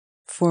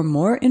For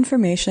more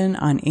information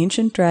on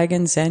Ancient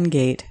Dragon Zen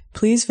Gate,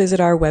 please visit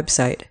our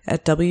website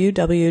at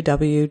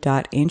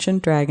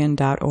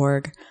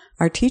www.ancientdragon.org.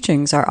 Our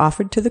teachings are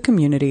offered to the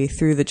community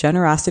through the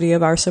generosity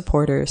of our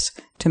supporters.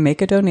 To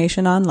make a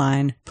donation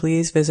online,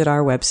 please visit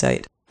our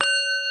website.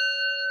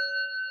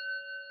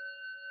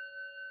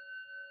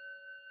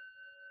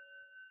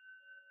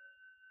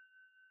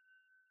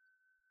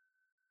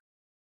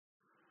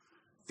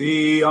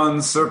 The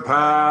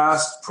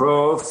unsurpassed,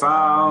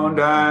 profound,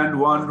 and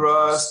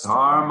wondrous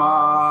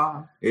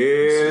Dharma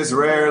is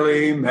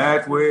rarely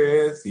met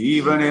with,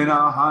 even in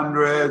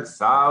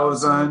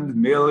 100,000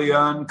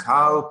 million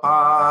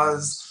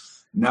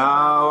kalpas.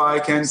 Now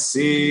I can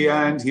see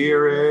and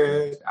hear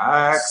it,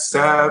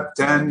 accept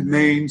and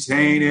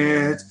maintain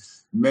it.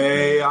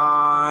 May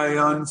I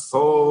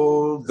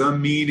unfold the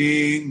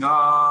meaning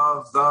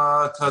of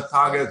the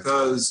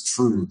Tathagata's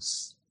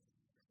truth.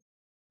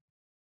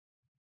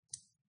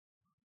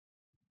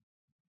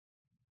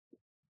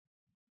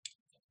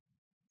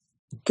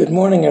 Good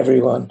morning,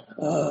 everyone.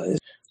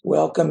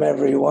 Welcome,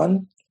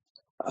 everyone.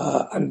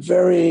 I'm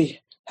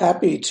very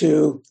happy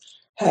to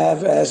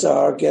have as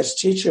our guest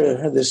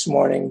teacher this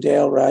morning,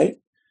 Dale Wright,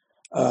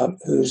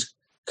 who's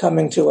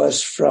coming to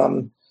us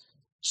from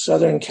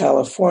Southern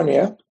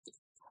California.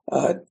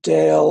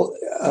 Dale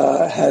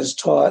has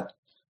taught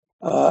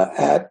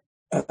at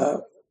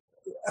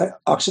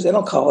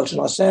Occidental College in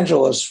Los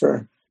Angeles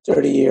for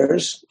 30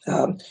 years.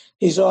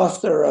 He's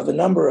author of a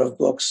number of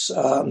books,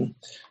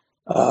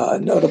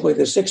 notably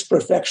The Six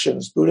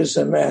Perfections,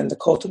 Buddhism and the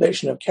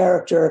Cultivation of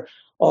Character,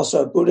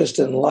 also Buddhist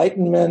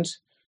Enlightenment,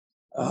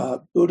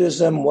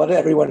 Buddhism, What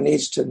Everyone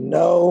Needs to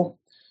Know,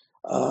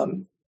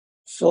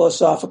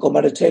 Philosophical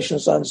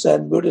Meditations on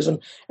Zen Buddhism,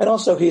 and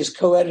also he's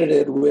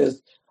co-edited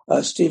with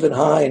Stephen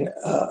Hine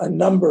a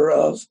number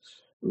of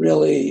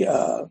really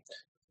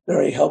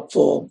very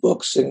helpful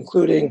books,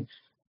 including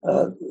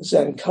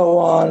Zen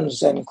Koan,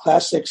 Zen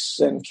Classics,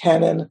 Zen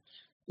Canon,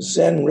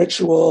 Zen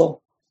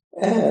Ritual,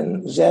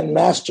 and Zen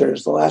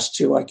Masters. The last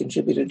two I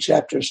contributed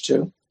chapters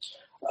to.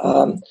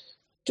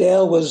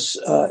 Dale was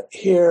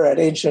here at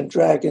Ancient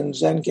Dragon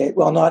Zen Gate,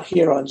 well, not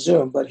here on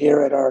Zoom, but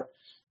here at our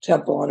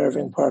temple on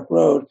Irving Park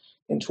Road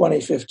in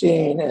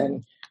 2015,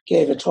 and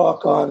gave a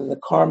talk on the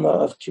karma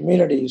of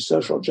community,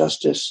 social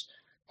justice,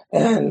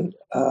 and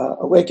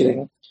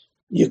awakening.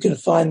 You can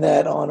find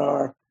that on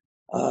our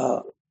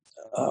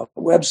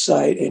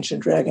website,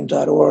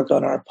 ancientdragon.org,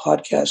 on our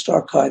podcast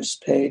archives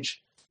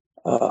page,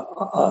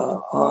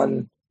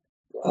 on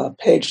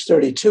page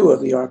 32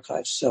 of the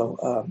archives.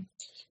 So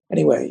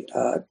anyway,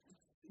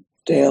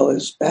 Dale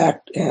is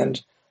back,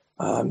 and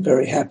I'm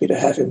very happy to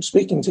have him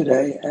speaking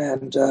today.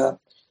 And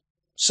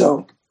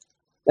so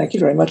thank you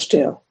very much,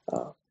 Dale.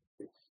 The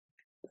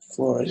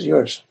floor is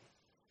yours.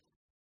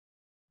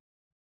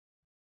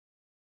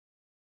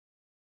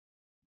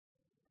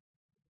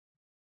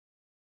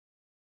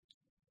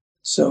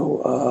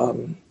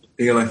 So,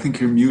 Dale, I think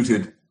you're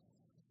muted.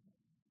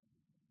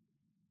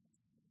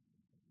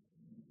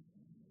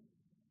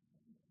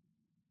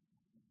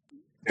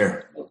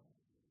 There.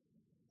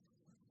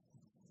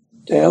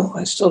 Dale,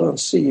 I still don't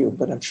see you,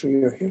 but I'm sure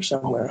you're here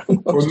somewhere.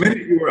 For a minute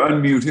you were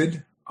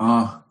unmuted.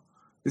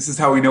 This is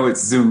how we know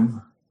it's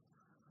Zoom.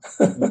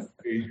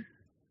 Okay,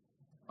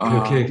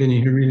 can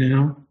you hear me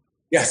now?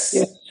 Yes.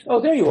 Yes. Oh,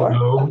 there you are.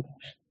 Hello.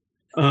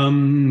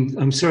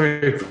 I'm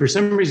sorry. For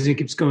some reason, it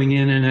keeps going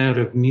in and out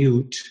of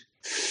mute.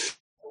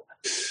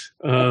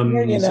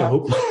 So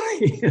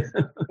hopefully.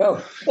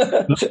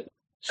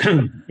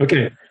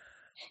 Okay.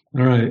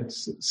 All right.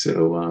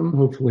 So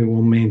hopefully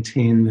we'll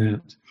maintain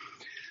that.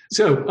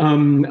 So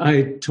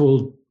I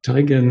told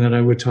Taigen that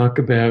I would talk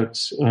about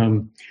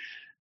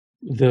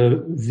the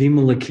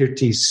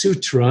Vimalakirti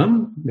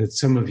Sutra that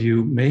some of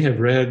you may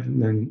have read,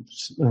 and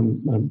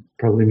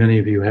probably many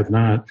of you have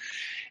not.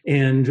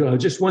 And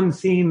just one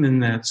theme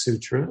in that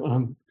sutra,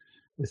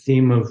 the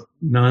theme of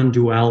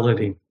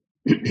non-duality.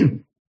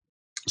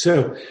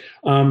 So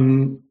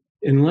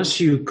unless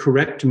you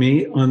correct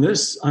me on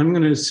this, I'm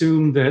going to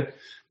assume that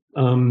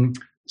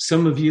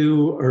some of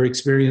you are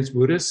experienced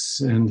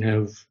Buddhists and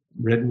have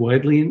read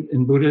widely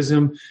in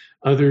Buddhism.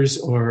 Others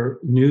are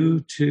new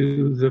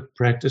to the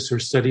practice or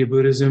study of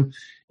Buddhism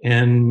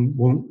and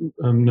won't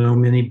know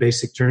many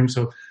basic terms.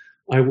 So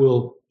I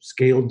will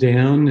scale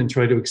down and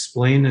try to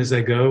explain as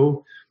I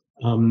go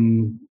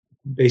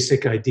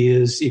basic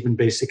ideas, even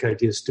basic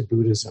ideas to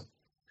Buddhism.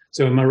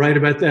 So am I right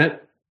about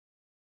that?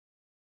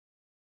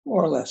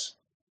 More or less.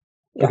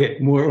 Yeah. Okay,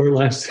 more or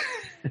less.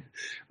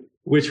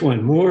 Which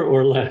one, more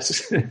or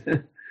less?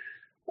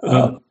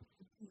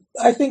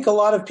 I think a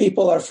lot of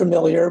people are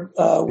familiar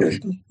with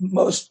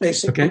most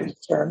basic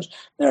terms.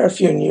 There are a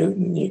few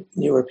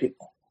newer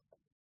people.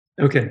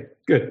 Okay,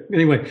 good.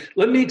 Anyway,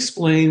 let me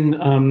explain,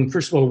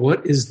 first of all,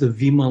 what is the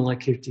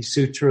Vimalakirti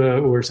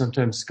Sutra, or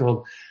sometimes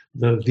called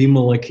the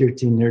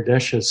Vimalakirti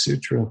Nirdesha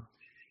Sutra.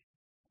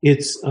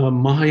 It's a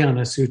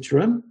Mahayana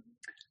Sutra,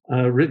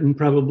 written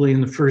probably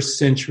in the first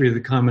century of the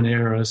Common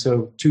Era,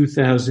 so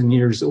 2,000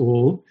 years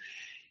old.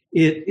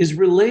 It is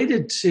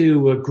related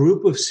to a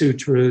group of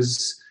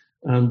sutras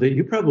that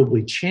you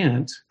probably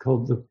chant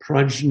called the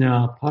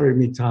Prajna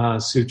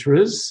Paramita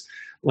Sutras,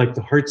 like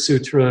the Heart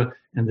Sutra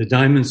and the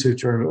Diamond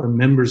Sutra are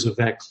members of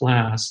that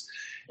class.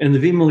 And the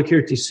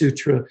Vimalakirti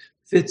Sutra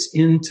fits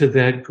into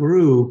that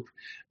group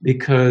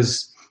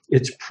because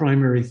its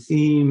primary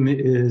theme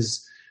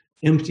is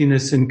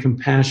emptiness and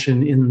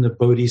compassion in the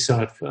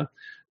Bodhisattva.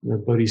 The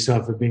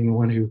Bodhisattva being the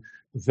one who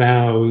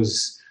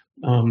vows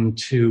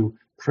to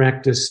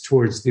practice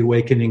towards the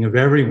awakening of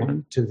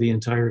everyone, to the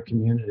entire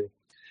community.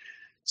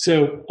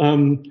 So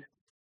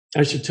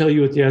I should tell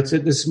you at the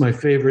outset, this is my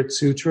favorite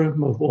sutra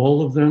of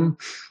all of them.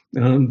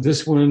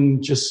 This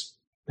one just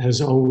has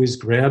always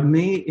grabbed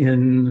me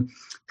in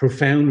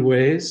profound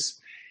ways.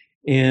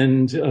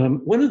 And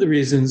one of the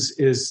reasons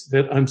is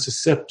that I'm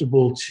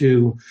susceptible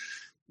to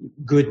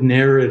good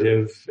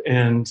narrative.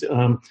 And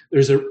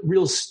there's a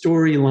real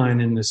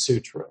storyline in the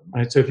sutra,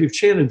 right? So if you've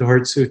chanted the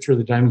Heart Sutra,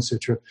 the Diamond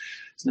Sutra,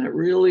 it's not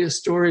really a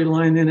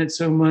storyline in it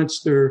so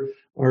much. There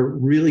are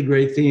really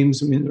great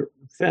themes. I mean, they're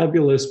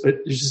fabulous, but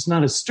there's just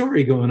not a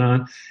story going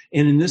on.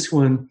 And in this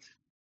one,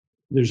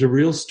 there's a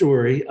real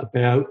story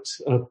about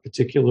a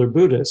particular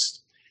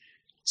Buddhist.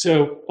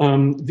 So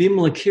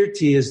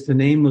Vimalakirti is the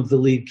name of the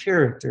lead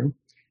character.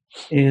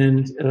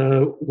 And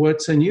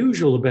what's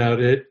unusual about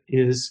it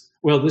is,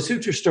 well, the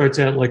sutra starts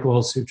out like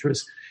all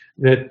sutras,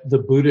 that the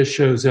Buddha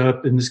shows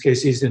up. In this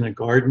case, he's in a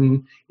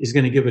garden. He's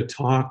going to give a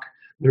talk.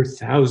 There are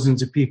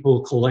thousands of people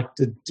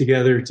collected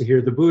together to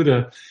hear the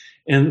Buddha.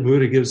 And the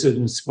Buddha gives an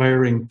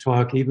inspiring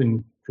talk,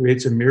 even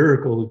creates a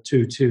miracle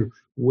to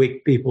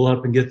wake people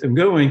up and get them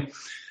going.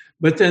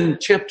 But then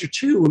chapter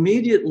 2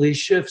 immediately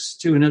shifts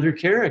to another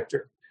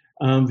character,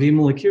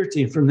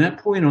 Vimalakirti. From that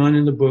point on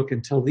in the book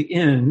until the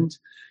end,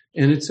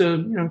 and it's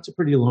a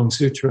pretty long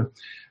sutra,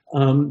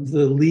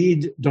 the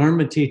lead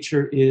Dharma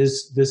teacher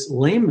is this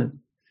layman.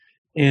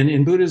 And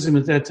in Buddhism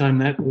at that time,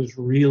 that was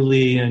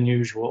really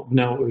unusual.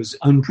 No, it was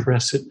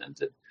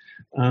unprecedented.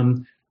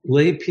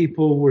 Lay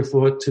people were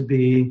thought to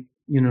be,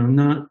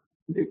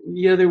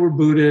 they were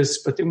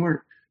Buddhists, but they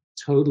weren't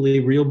totally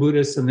real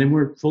Buddhists, and they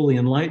weren't fully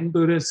enlightened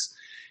Buddhists.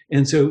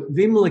 And so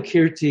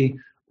Vimalakirti,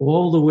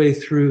 all the way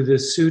through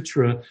this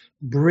sutra,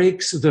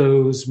 breaks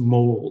those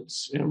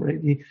molds. Right?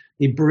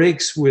 He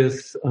breaks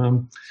with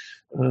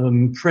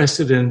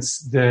precedents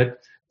that,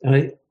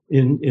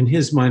 in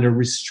his mind, are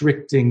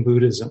restricting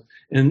Buddhism.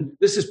 And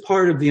this is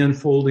part of the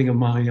unfolding of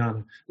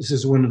Mahayana. This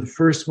is one of the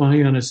first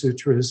Mahayana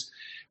sutras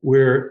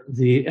where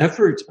the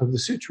effort of the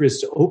sutra is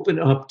to open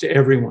up to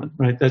everyone,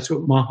 right? That's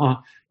what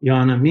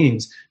Mahayana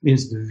means. It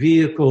means the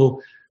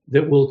vehicle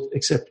that will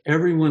accept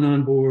everyone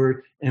on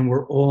board, and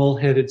we're all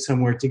headed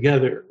somewhere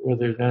together,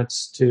 whether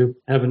that's to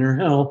heaven or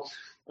hell.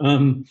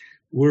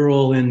 We're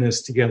all in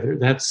this together.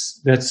 That's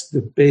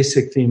the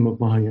basic theme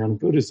of Mahayana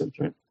Buddhism,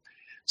 right?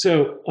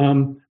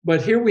 So,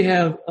 but here we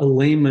have a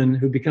layman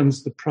who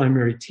becomes the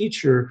primary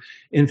teacher.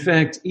 In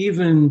fact,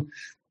 even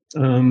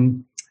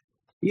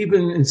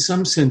in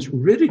some sense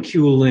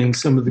ridiculing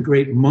some of the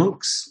great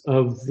monks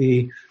of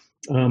the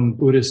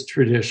Buddhist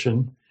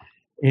tradition.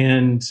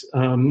 And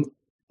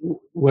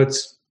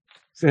what's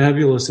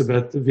fabulous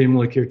about the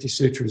Vimalakirti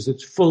Sutra is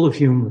it's full of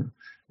humor,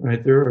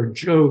 right? There are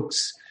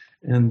jokes,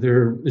 and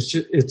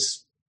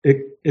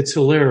it's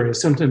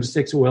hilarious. Sometimes it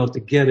takes a while to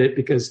get it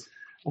because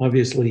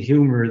obviously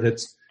humor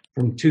that's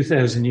from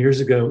 2,000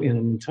 years ago in an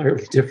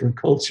entirely different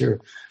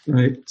culture,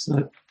 right? It's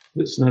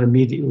not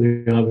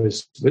immediately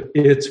obvious, but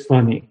it's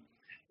funny.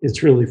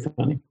 It's really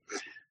funny.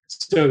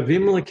 So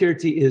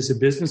Vimalakirti is a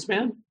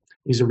businessman.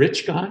 He's a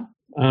rich guy.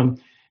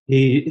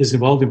 He is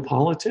involved in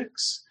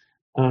politics.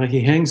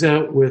 He hangs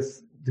out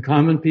with the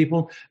common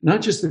people,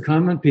 not just the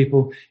common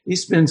people. He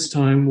spends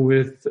time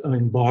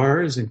in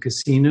bars and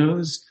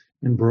casinos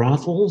and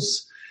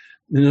brothels.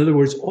 In other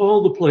words,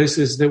 all the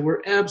places that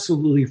were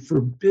absolutely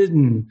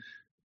forbidden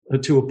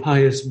to a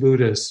pious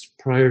Buddhist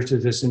prior to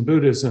this in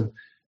Buddhism,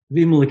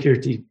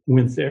 Vimalakirti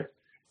went there.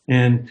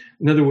 And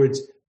in other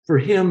words, for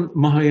him,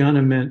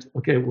 Mahayana meant,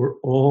 okay, we're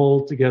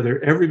all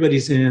together.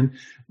 Everybody's in.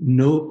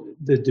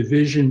 The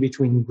division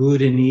between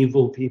good and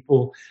evil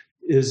people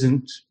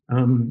isn't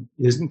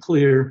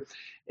clear.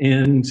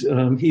 And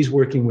he's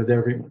working with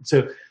everyone.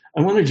 So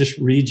I want to just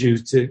read you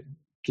to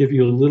give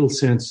you a little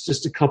sense,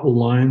 just a couple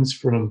lines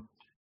from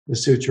the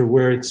sutra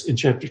where it's in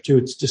chapter 2,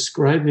 it's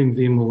describing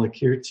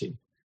Vimalakirti.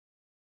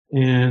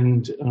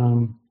 And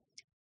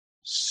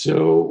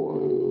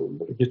so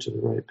I'll get to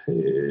the right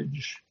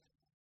page.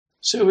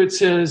 So it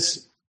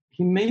says,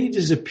 he made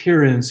his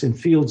appearance in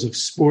fields of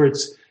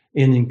sports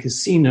and in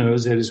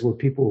casinos, that is where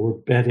people were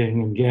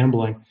betting and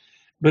gambling.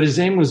 But his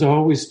aim was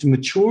always to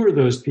mature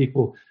those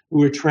people who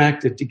were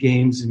attracted to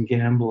games and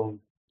gambling.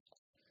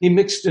 He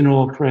mixed in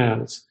all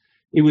crowds.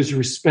 He was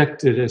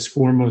respected as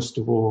foremost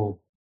of all.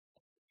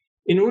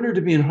 In order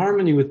to be in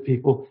harmony with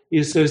people, he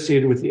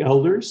associated with the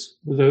elders,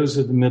 with those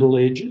of the middle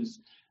age,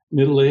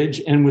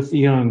 and with the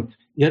young,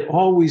 yet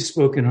always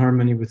spoke in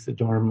harmony with the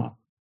Dharma.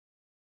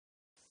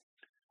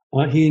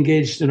 He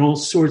engaged in all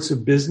sorts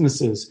of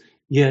businesses,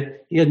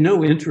 yet he had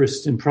no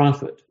interest in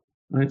profit.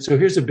 Right? So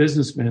here's a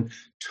businessman,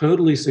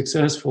 totally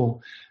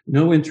successful,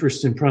 no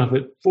interest in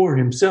profit for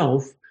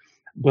himself,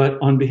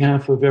 but on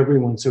behalf of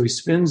everyone. So he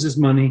spends his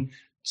money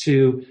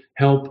to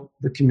help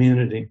the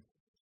community.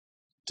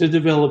 To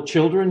develop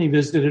children, he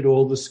visited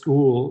all the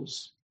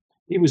schools.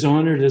 He was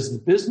honored as the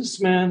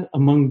businessman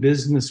among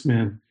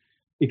businessmen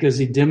because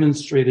he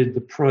demonstrated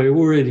the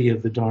priority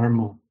of the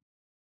Dharma.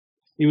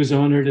 He was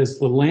honored as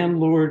the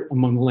landlord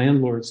among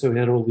landlords, so he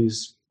had all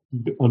these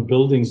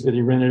buildings that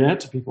he rented out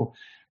to people,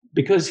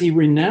 because he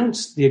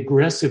renounced the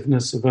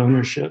aggressiveness of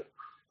ownership,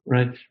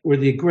 right? Or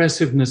the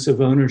aggressiveness of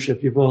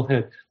ownership. You've all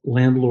had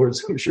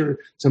landlords, I'm sure, at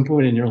some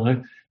point in your life,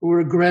 who were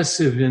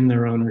aggressive in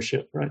their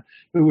ownership, right?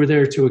 Who were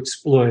there to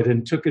exploit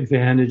and took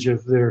advantage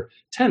of their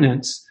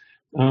tenants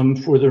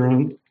for their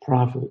own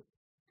profit.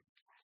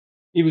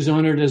 He was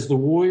honored as the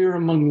warrior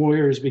among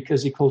warriors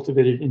because he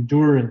cultivated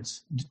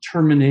endurance,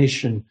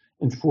 determination,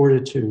 and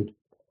fortitude.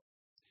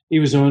 He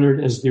was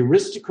honored as the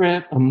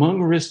aristocrat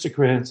among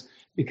aristocrats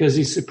because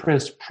he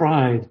suppressed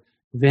pride,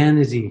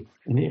 vanity,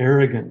 and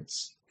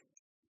arrogance.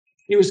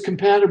 He was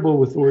compatible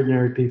with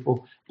ordinary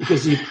people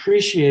because he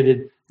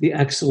appreciated the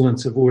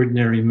excellence of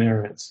ordinary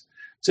merits.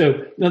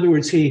 So, in other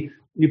words, he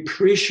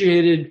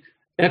appreciated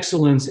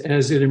excellence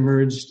as it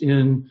emerged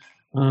in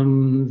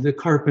the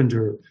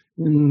carpenter,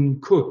 in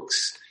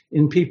cooks,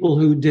 in people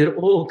who did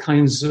all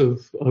kinds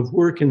of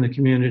work in the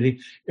community.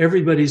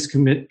 Everybody's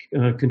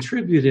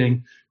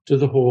contributing to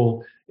the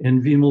whole.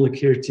 And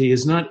Vimalakirti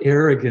is not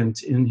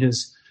arrogant in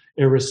his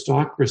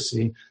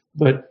aristocracy,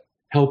 but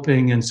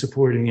helping and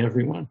supporting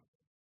everyone.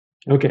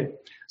 Okay,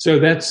 so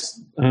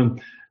that's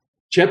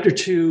chapter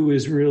 2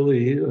 is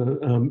really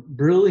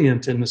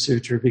brilliant in the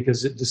sutra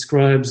because it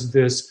describes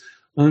this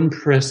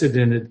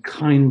unprecedented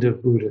kind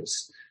of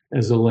Buddhist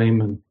as a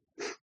layman.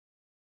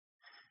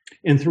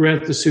 And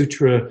throughout the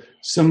sutra,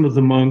 some of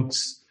the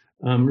monks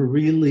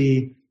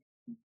really,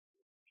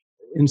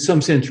 in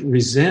some sense,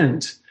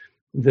 resent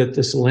that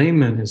this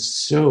layman is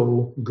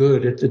so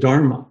good at the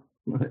Dharma,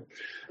 right?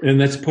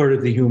 And that's part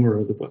of the humor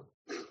of the book.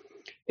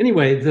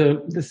 Anyway,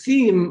 the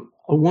theme,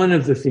 one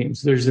of the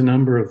themes, there's a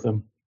number of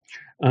them.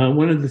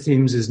 One of the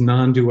themes is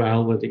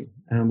non-duality,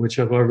 which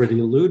I've already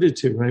alluded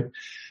to, right?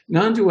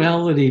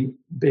 Non-duality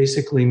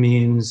basically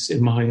means,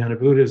 in Mahayana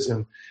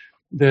Buddhism,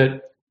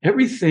 that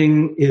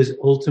everything is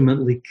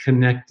ultimately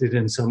connected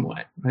in some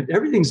way, right?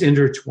 Everything's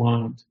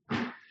intertwined.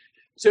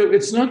 So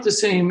it's not the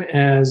same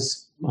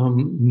as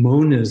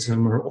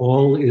monism or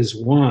all is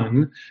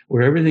one,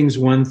 where everything's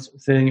one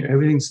thing,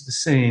 everything's the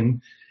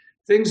same.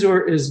 Things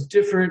are as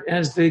different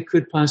as they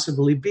could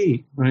possibly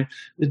be, right?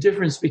 The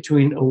difference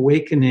between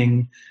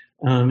awakening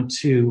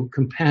to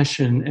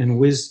compassion and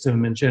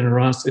wisdom and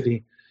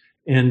generosity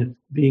and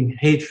being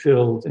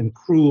hate-filled and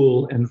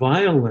cruel and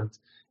violent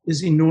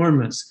is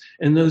enormous,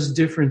 and those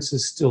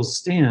differences still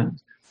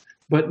stand.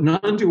 But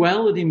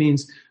non-duality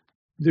means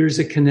there's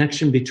a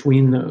connection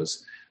between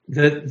those,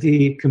 that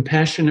the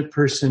compassionate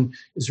person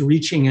is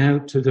reaching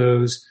out to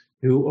those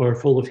who are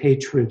full of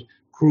hatred,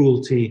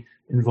 cruelty,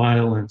 and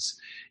violence.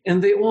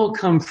 And they all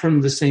come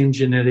from the same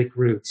genetic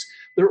roots.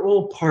 They're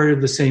all part of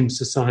the same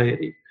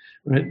society,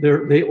 right?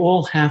 They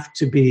all have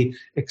to be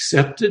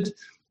accepted,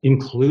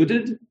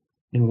 included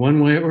in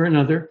one way or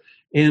another,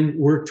 and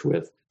worked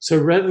with. So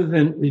rather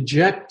than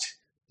rejecting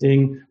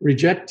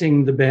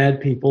the bad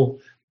people,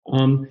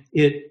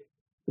 it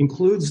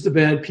includes the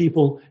bad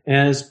people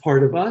as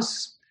part of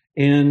us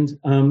and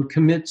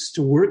commits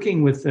to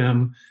working with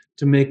them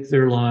to make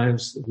their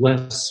lives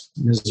less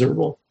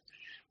miserable.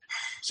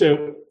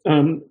 So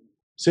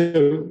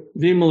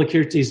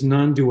Vimalakirti's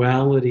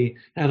non-duality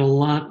had a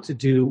lot to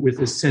do with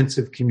a sense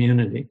of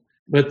community,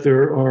 but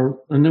there are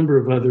a number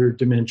of other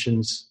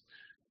dimensions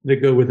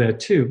that go with that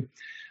too.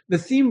 The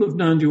theme of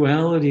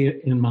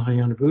non-duality in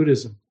Mahayana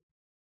Buddhism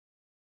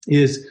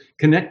is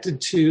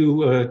connected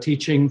to a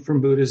teaching from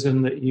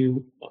Buddhism that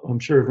you, I'm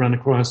sure, have run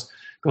across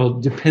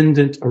called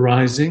dependent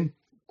arising,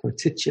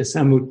 paticca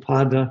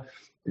samutpada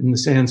in the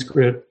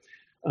Sanskrit,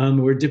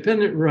 where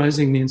dependent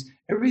arising means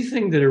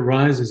everything that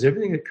arises,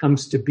 everything that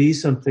comes to be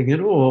something at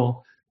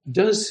all,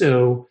 does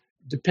so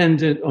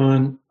dependent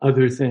on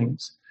other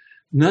things.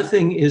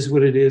 Nothing is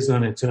what it is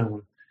on its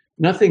own.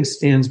 Nothing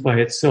stands by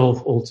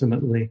itself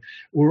ultimately.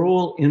 We're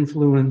all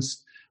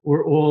influenced.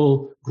 We're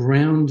all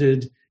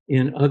grounded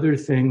in other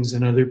things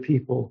and other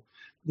people.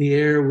 The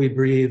air we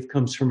breathe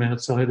comes from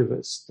outside of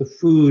us. The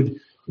food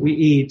we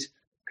eat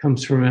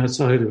comes from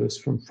outside of us,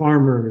 from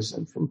farmers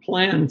and from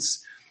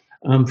plants,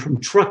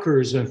 from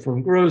truckers and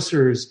from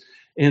grocers,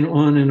 and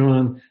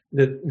on.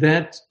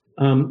 That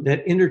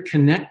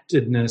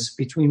interconnectedness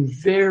between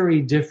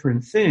very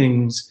different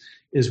things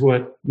is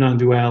what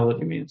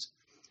non-duality means.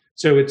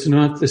 So it's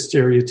not the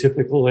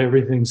stereotypical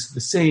everything's the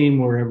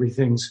same or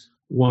everything's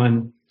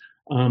one,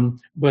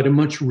 but a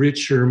much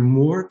richer,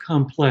 more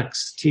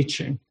complex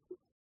teaching.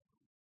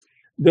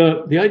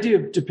 The idea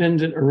of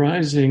dependent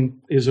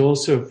arising is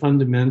also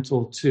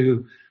fundamental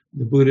to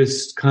the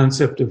Buddhist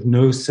concept of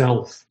no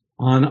self,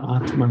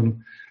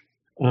 an-atman,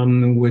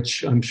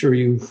 which I'm sure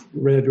you've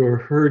read or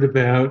heard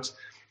about.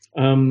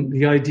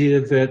 The idea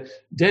that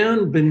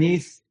down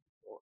beneath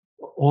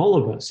all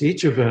of us,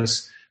 each of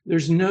us,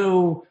 there's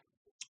no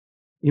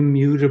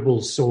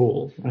immutable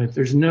soul, right?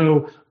 There's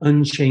no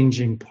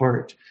unchanging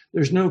part.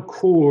 There's no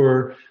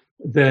core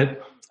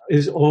that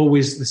is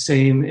always the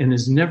same and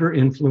is never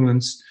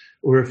influenced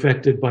or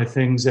affected by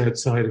things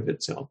outside of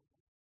itself.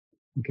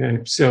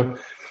 Okay, so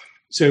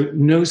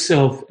no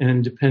self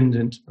and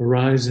dependent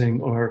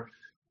arising are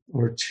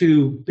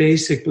two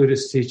basic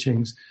Buddhist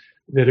teachings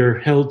that are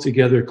held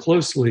together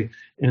closely,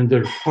 and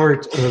they're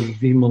part of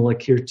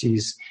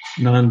Vimalakirti's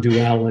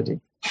non-duality.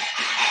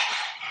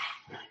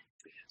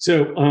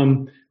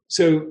 So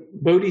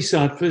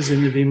bodhisattvas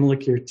in the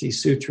Vimalakirti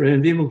Sutra,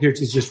 and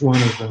Vimalakirti is just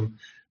one of them.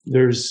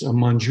 There's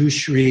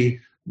Manjushri,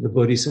 the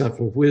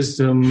Bodhisattva of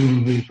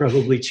wisdom, we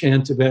probably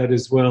chant about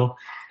as well,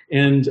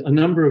 and a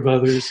number of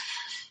others.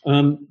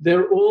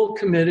 They're all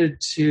committed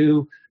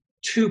to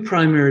two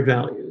primary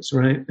values,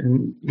 right?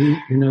 And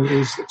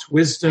it's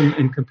wisdom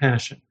and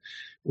compassion,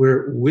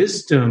 where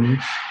wisdom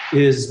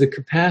is the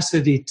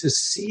capacity to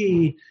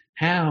see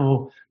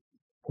how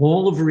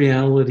all of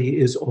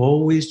reality is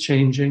always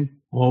changing,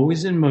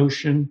 always in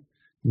motion,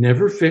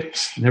 never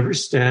fixed, never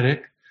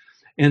static,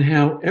 and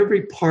how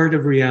every part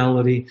of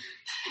reality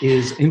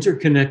is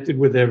interconnected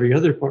with every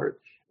other part.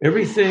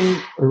 Everything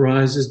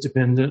arises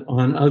dependent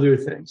on other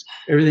things.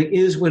 Everything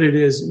is what it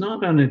is,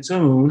 not on its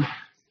own,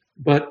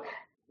 but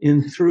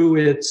through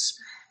its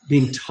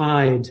being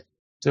tied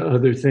to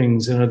other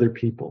things and other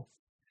people.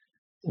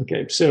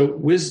 Okay, so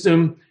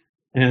wisdom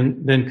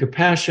and then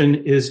compassion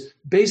is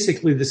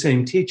basically the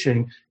same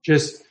teaching,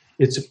 just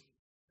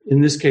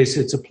in this case,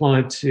 it's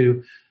applied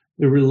to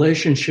the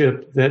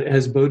relationship that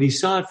as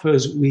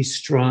bodhisattvas we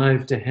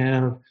strive to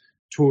have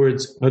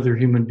towards other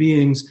human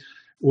beings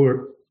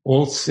or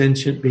all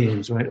sentient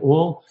beings, right?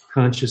 All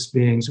conscious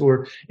beings.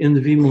 Or in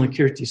the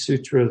Vimalakirti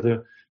Sutra,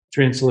 the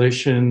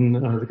translation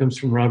that comes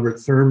from Robert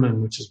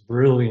Thurman, which is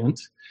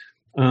brilliant,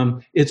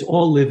 it's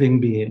all living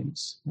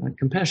beings, right?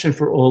 Compassion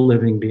for all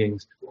living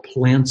beings,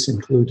 plants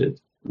included,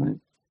 right?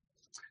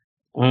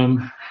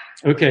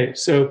 Okay,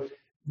 so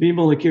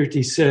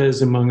Vimalakirti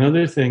says, among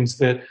other things,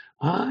 that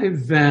I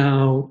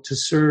vow to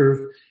serve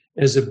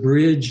as a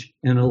bridge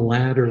and a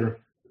ladder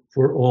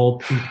for all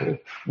people,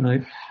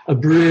 right? A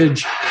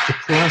bridge to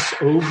cross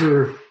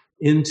over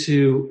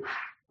into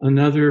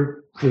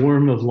another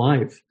form of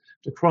life,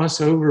 to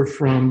cross over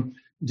from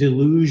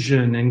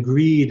delusion and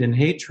greed and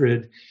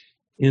hatred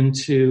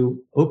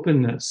into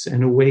openness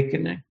and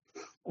awakening.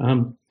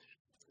 And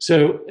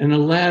a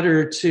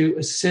ladder to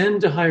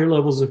ascend to higher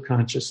levels of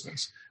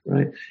consciousness,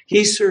 right?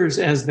 He serves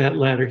as that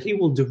ladder. He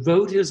will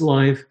devote his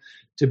life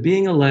to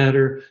being a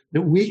ladder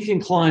that we can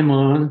climb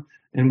on,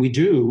 and we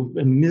do.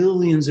 And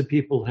millions of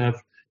people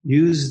have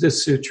used the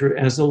sutra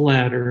as a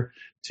ladder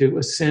to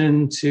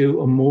ascend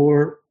to a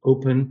more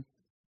open,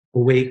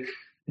 awake,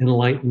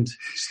 enlightened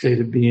state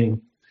of being.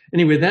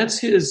 Anyway, that's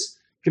his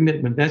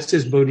commitment. That's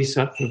his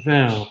bodhisattva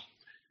vow.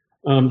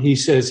 He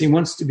says he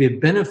wants to be a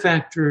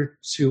benefactor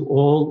to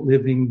all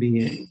living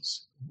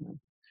beings.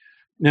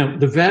 Now,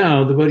 the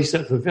vow, the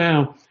bodhisattva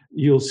vow,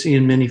 you'll see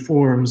in many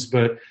forms,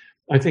 but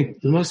I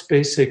think the most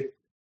basic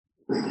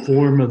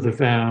form of the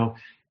vow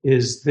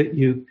is that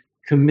you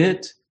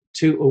commit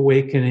to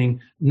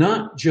awakening,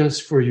 not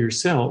just for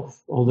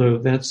yourself, although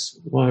that's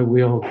why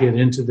we all get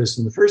into this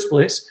in the first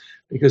place,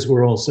 because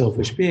we're all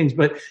selfish beings,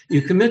 but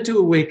you commit to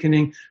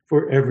awakening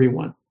for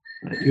everyone.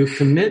 Right? You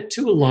commit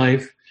to a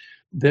life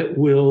that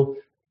will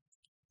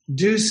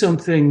do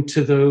something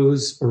to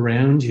those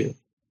around you.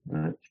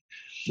 Right?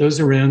 Those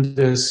around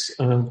us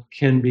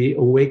can be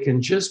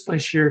awakened just by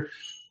sheer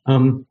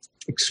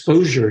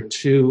exposure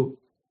to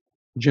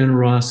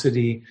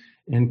generosity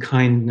and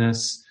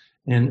kindness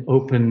and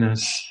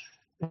openness,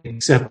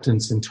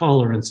 acceptance and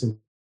tolerance and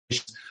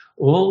patience.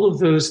 All of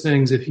those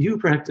things, if you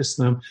practice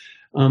them,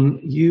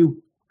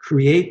 you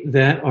create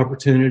that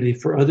opportunity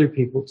for other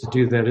people to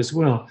do that as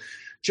well.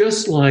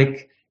 Just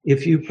like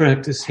if you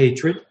practice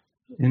hatred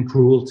and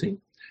cruelty,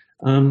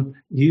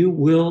 you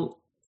will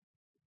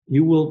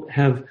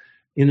have,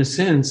 in a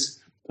sense,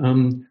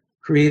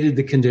 created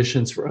the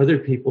conditions for other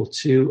people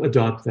to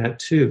adopt that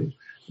too,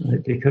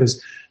 right?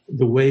 Because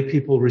the way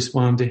people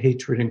respond to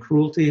hatred and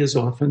cruelty is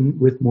often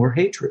with more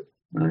hatred,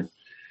 right?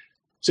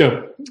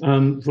 So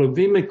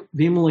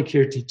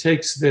Vimalakirti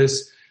takes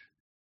this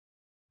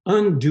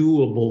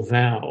undoable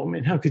vow. I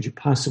mean, how could you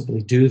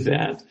possibly do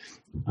that?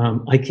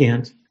 I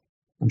can't.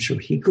 I'm sure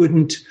he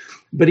couldn't.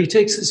 But he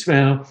takes this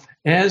vow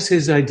as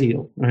his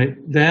ideal, right?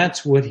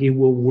 That's what he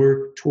will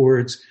work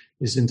towards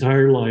his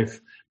entire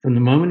life. From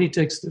the moment he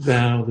takes the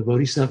vow, the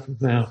bodhisattva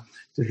vow,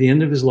 to the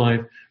end of his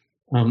life,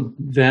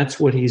 that's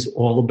what he's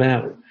all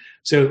about.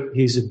 So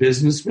he's a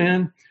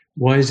businessman.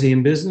 Why is he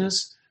in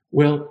business?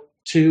 Well,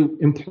 to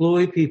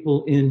employ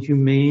people in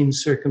humane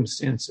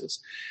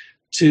circumstances,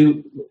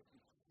 to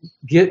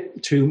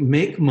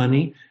make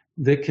money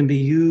that can be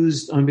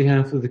used on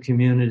behalf of the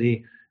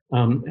community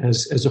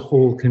as a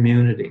whole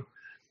community.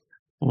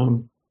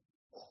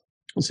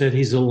 Said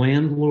he's a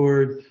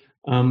landlord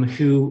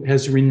who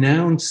has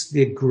renounced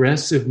the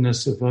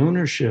aggressiveness of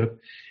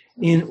ownership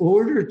in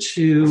order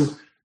to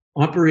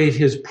operate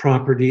his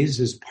properties,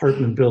 his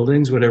apartment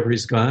buildings, whatever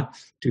he's got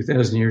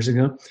 2,000 years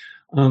ago,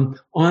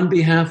 on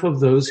behalf of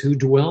those who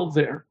dwell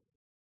there,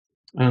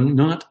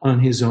 not on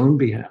his own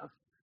behalf.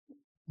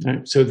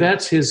 Right? So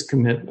that's his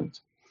commitment.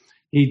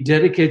 He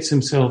dedicates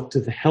himself to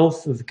the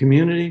health of the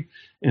community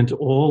and to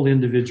all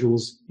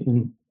individuals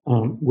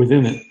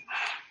within it.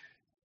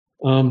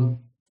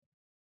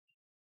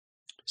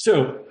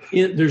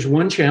 There's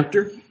one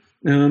chapter.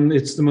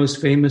 It's the most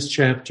famous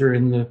chapter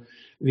in the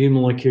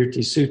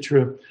Vimalakirti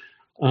Sutra,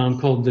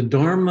 called the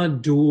Dharma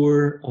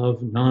door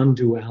of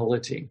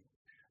non-duality.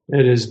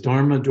 That is,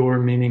 Dharma door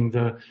meaning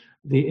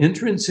the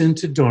entrance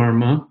into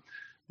Dharma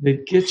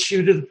that gets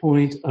you to the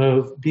point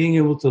of being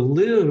able to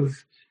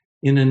live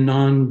in a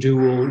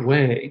non-dual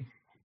way.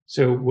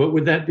 So what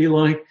would that be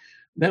like?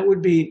 That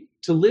would be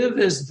to live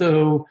as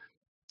though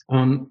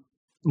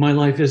my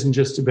life isn't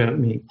just about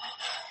me.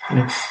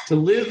 Right? To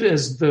live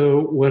as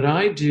though what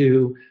I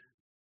do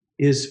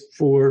is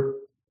for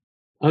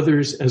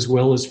others as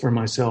well as for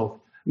myself.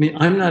 I mean,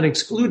 I'm not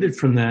excluded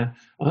from that.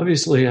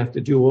 Obviously, I have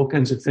to do all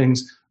kinds of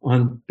things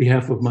on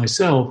behalf of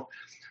myself,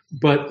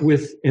 but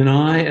with an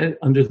eye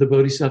under the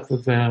Bodhisattva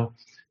vow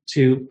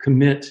to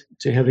commit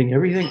to having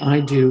everything I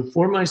do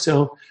for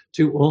myself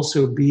to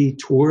also be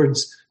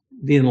towards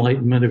the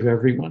enlightenment of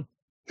everyone.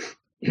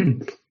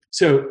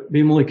 So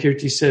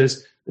Vimalakirti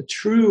says, the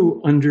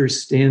true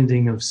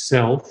understanding of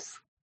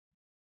self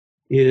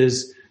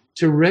is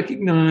to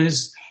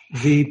recognize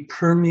the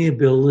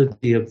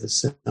permeability of the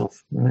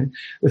self, right?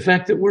 The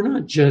fact that we're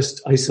not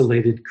just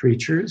isolated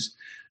creatures,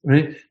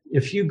 right?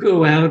 If you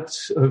go out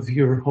of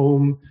your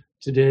home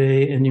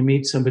today and you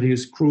meet somebody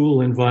who's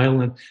cruel and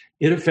violent,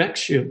 it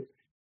affects you.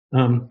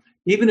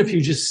 Even if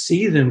you just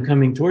see them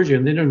coming towards you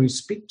and they don't even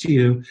speak to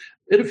you,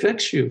 it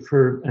affects you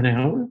for an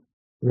hour,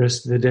 the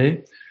rest of the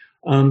day.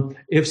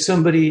 If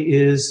somebody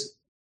is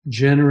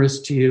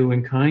generous to you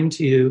and kind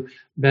to you,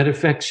 that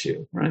affects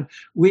you, right?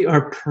 We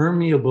are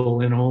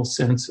permeable in all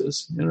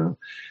senses,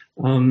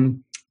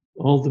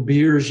 all the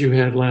beers you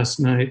had last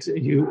night,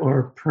 you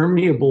are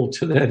permeable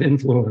to that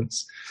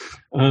influence.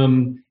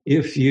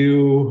 If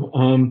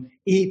you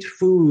eat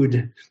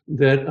food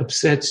that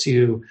upsets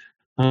you,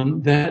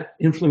 that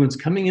influence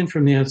coming in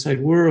from the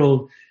outside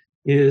world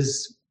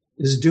is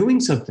doing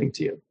something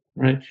to you,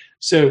 right?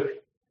 So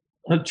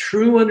a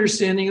true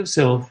understanding of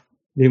self,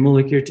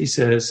 Vimalakirti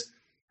says,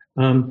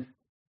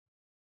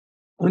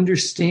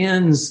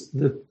 understands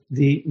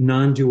the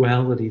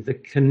non-duality, the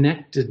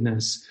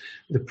connectedness,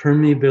 the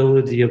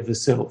permeability of the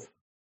self.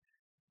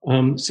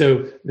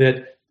 So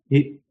that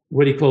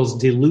what he calls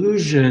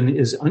delusion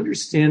is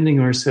understanding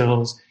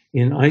ourselves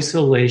in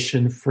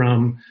isolation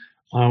from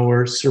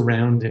our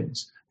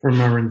surroundings,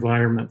 from our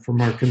environment, from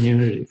our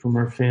community, from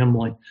our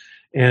family,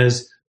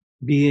 as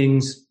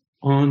beings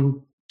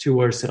on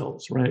to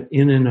ourselves, right?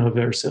 In and of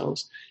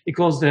ourselves. He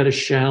calls that a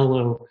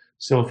shallow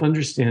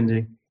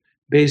self-understanding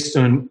based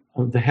on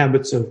the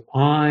habits of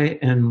I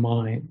and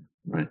mine,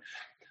 right?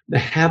 The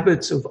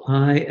habits of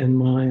I and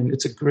mine.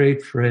 It's a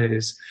great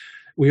phrase.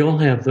 We all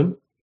have them.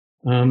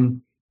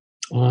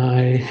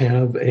 I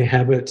have a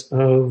habit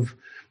of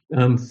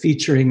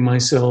featuring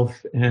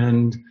myself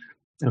and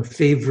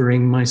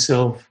favoring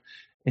myself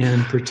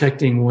and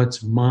protecting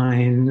what's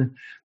mine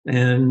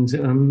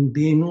and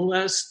being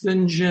less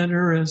than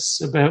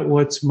generous about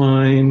what's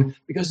mine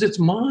because it's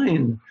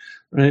mine,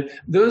 right?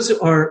 Those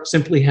are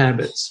simply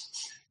habits.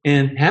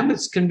 And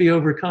habits can be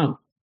overcome.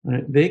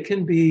 Right? They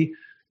can be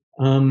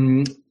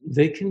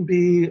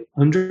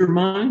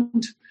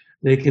undermined.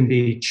 They can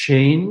be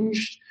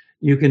changed.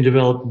 You can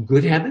develop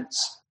good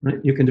habits. Right?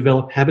 You can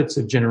develop habits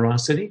of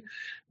generosity.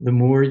 The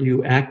more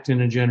you act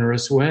in a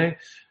generous way,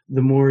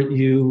 the more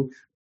you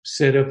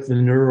set up the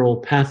neural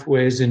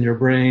pathways in your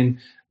brain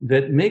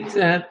that make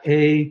that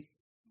a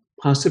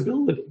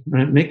possibility.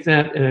 Right? Make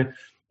that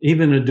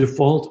even a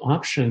default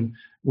option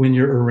when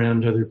you're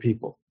around other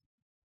people.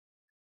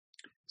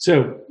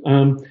 So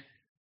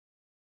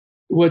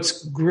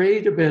what's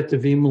great about the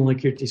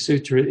Vimalakirti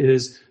Sutra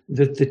is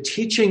that the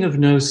teaching of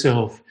no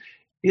self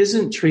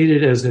isn't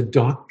treated as a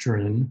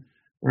doctrine,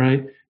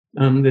 right?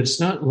 It's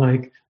not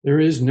like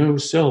there is no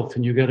self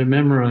and you got to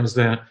memorize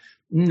that.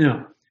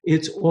 No,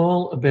 it's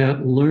all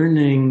about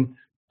learning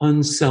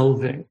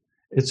unselving.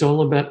 It's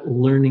all about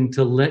learning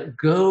to let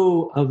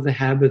go of the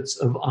habits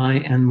of I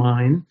and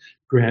mine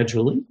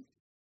gradually,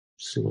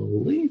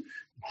 slowly,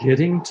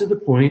 getting to the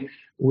point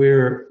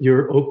where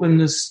your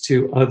openness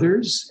to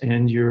others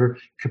and your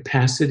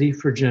capacity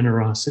for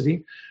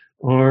generosity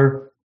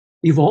are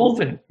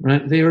evolving,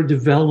 right? They are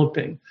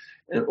developing.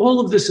 And all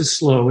of this is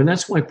slow, and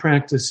that's why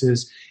practice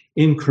is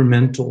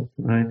incremental,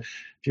 right?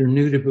 If you're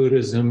new to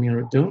Buddhism,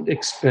 don't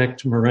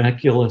expect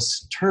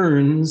miraculous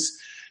turns.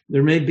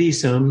 There may be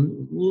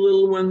some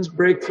little ones,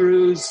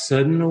 breakthroughs,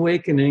 sudden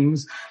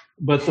awakenings,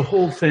 but the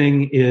whole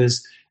thing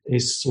is a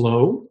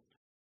slow,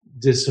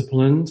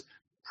 disciplined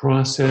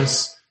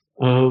process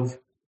of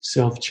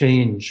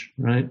self-change,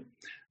 right?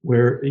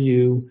 Where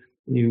you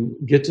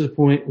get to the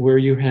point where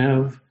you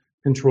have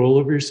control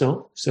over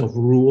yourself,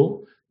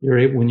 self-rule. You're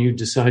able, when you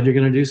decide you're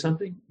going to do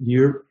something,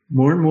 you're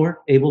more and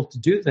more able to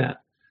do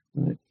that.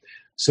 Right?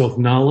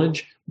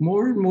 Self-knowledge,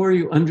 more and more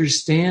you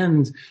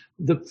understand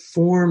the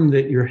form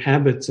that your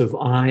habits of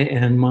I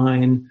and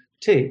mine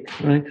take,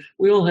 right?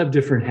 We all have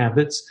different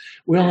habits.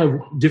 We all have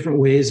different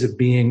ways of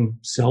being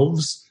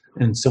selves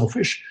and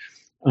selfish.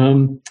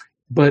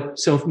 But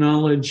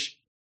self-knowledge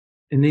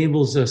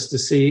enables us to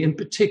see, in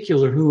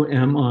particular, who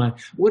am I?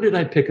 What did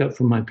I pick up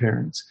from my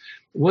parents?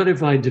 What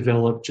have I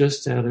developed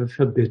just out of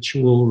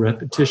habitual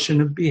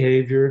repetition of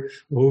behavior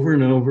over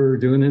and over,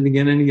 doing it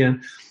again and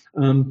again,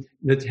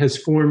 that has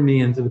formed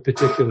me into the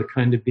particular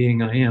kind of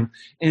being I am?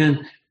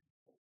 And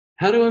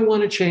how do I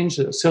want to change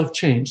that?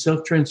 Self-change,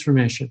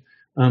 self-transformation.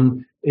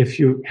 If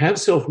you have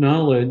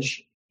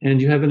self-knowledge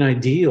and you have an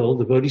ideal,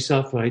 the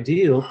bodhisattva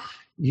ideal,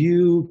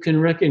 you can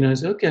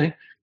recognize, okay,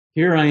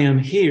 here I am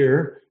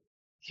here.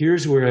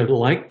 Here's where I'd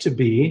like to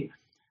be,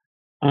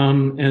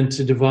 and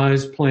to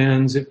devise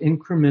plans of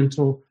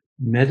incremental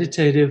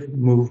meditative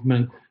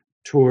movement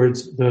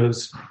towards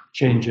those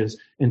changes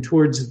and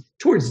towards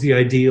the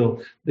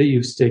ideal that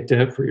you've staked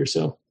out for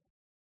yourself.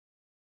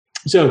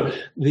 So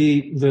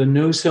the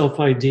no self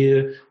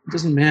idea, it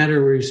doesn't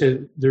matter where you say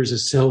there's a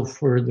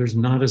self or there's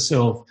not a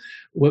self.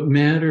 What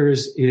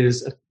matters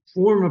is a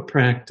form of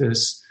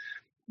practice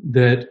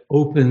that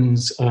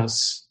opens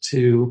us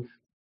to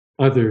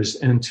others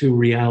and to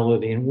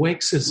reality and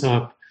wakes us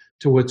up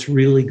to what's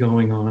really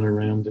going on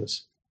around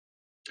us.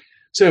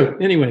 So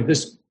anyway,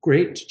 this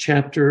great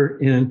chapter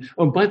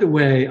by the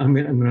way, I'm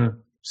going to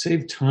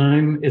save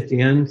time at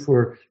the end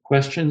for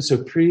questions.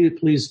 So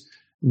please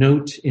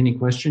note any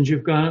questions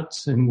you've got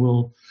and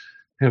we'll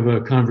have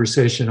a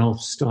conversation. I'll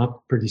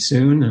stop pretty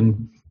soon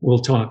and we'll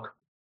talk.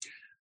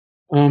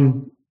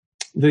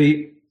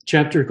 The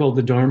chapter called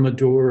The Dharma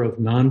Door of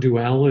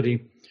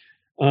Non-Duality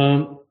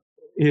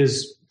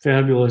is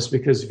fabulous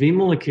because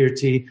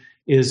Vimalakirti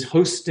is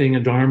hosting a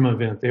Dharma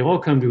event. They all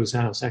come to his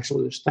house.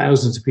 Actually, there's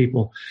thousands of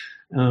people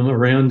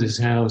around his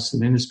house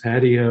and in his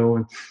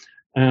patio.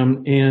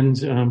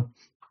 And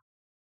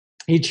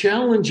he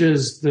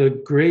challenges the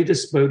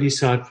greatest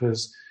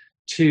bodhisattvas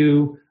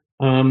to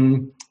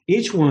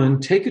each one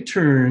take a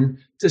turn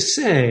to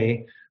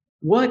say,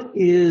 what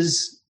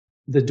is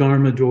the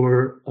Dharma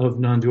door of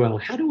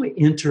non-duality? How do I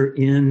enter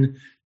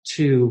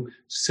into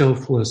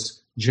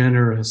selfless,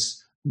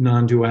 generous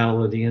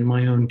non-duality in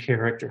my own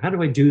character? How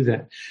do I do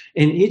that?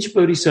 And each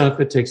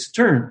bodhisattva takes a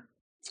turn.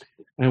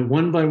 And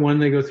one by one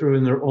they go through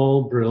and they're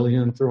all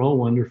brilliant. They're all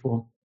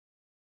wonderful.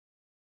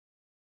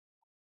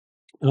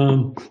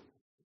 So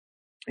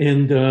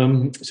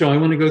I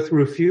want to go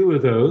through a few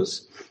of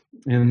those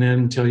and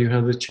then tell you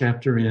how the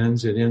chapter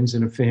ends. It ends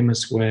in a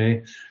famous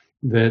way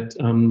that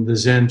the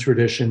Zen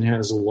tradition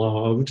has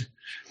loved.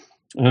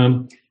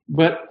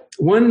 But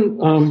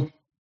one...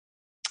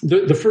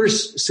 The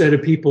first set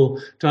of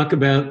people talk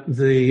about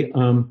the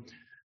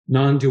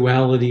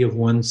non-duality of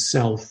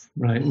oneself,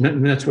 right?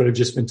 And that's what I've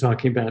just been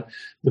talking about,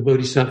 the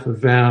bodhisattva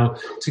vow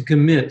to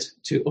commit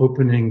to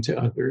opening to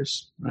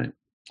others, right?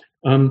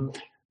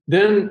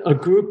 Then a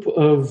group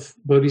of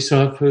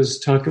bodhisattvas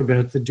talk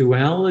about the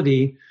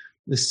duality,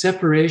 the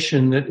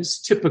separation that is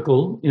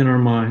typical in our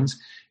minds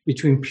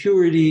between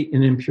purity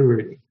and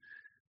impurity,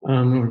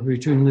 or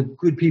between the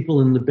good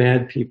people and the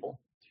bad people.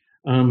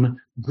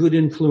 Good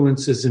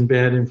influences and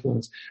bad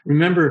influence.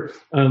 Remember,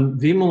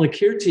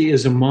 Vimalakirti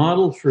is a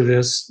model for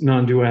this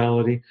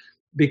non-duality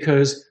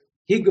because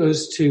he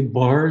goes to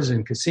bars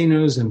and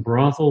casinos and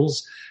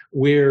brothels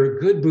where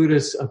good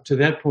Buddhists up to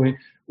that point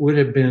would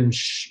have been,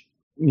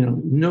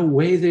 no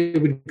way they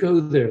would go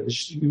there.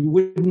 You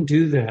wouldn't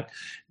do that.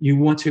 You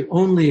want to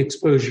only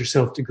expose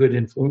yourself to good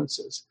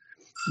influences,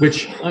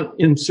 which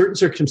in certain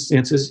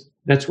circumstances,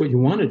 that's what you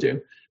want to do.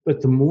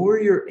 But the more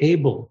you're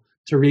able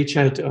to reach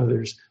out to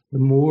others, the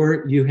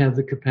more you have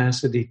the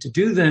capacity to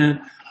do that,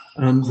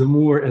 the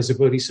more as a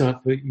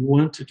bodhisattva you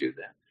want to do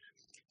that.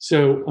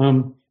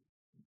 So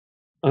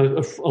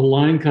a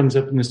line comes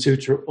up in the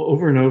sutra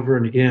over and over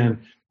and again.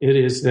 It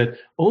is that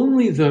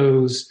only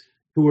those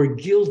who are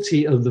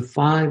guilty of the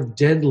 5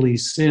 deadly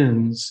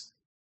sins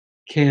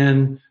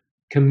can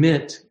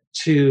commit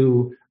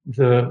to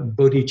the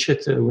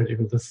bodhicitta,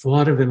 whatever, the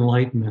thought of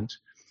enlightenment,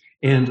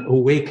 and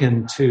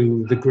awaken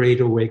to the great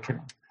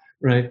awakening,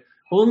 right?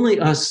 Only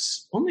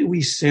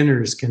we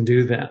sinners can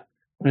do that,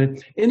 right?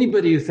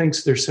 Anybody who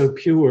thinks they're so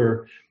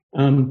pure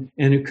and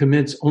who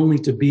commits only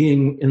to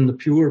being in the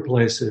pure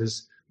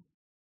places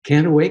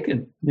can't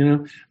awaken.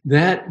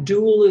 That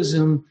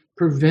dualism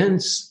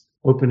prevents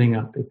opening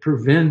up. It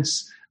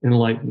prevents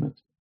enlightenment.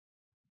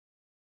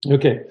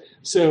 Okay,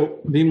 so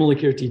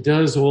Vimalakirti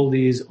does all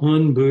these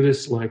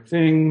un-Buddhist-like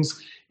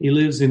things. He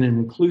lives in an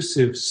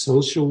inclusive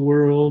social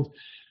world.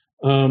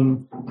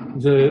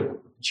 The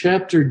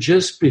chapter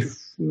just before,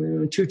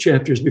 2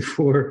 chapters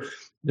before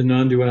the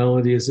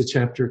non-duality is a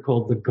chapter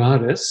called The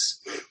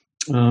Goddess,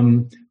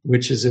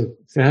 which is a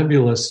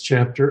fabulous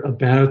chapter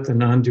about the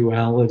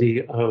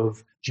non-duality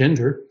of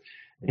gender,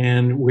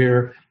 and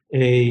where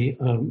a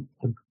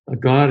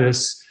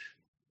goddess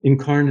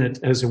incarnate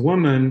as a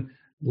woman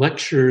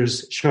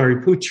lectures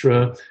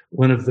Shariputra,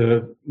 one of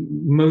the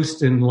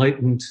most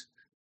enlightened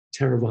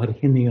Theravada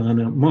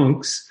Hinayana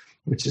monks,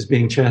 which is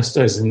being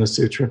chastised in the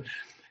sutra.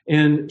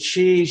 And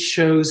she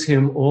shows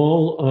him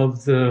all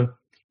of the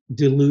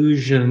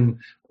delusion,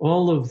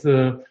 all of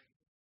the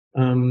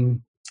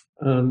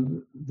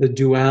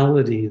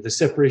duality, the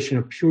separation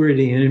of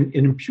purity and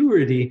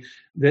impurity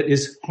that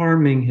is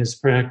harming his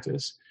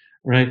practice,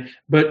 right?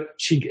 But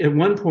at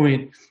one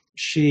point,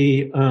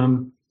 he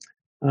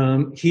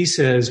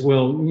says,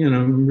 well,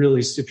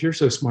 really, if you're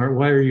so smart,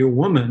 why are you a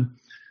woman?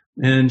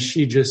 And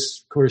she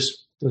just, of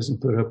course,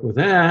 doesn't put up with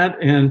that.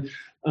 And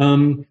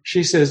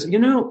she says,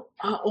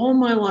 all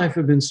my life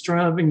I've been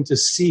striving to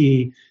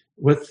see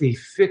what the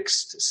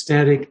fixed,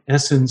 static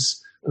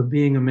essence of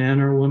being a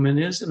man or a woman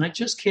is, and I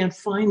just can't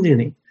find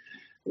any.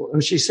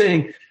 She's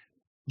saying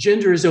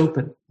gender is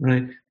open,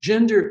 right?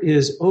 Gender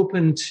is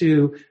open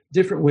to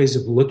different ways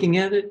of looking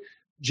at it.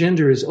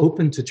 Gender is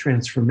open to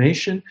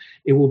transformation.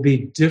 It will be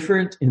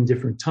different in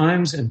different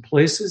times and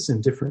places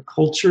and different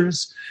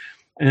cultures.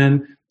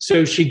 And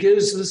so she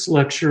gives this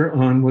lecture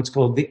on what's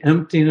called the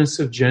emptiness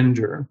of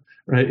gender,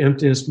 right?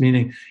 Emptiness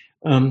meaning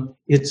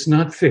it's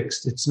not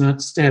fixed, it's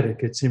not static,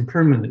 it's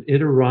impermanent.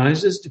 It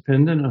arises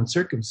dependent on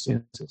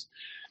circumstances.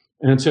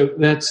 And so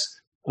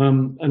that's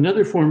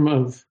another form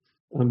of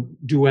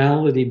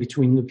duality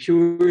between the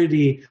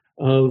purity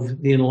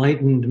of the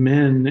enlightened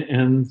men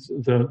and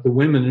the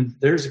women. And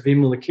there's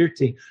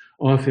Vimalakirti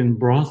off in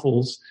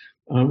brothels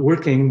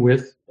working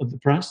with the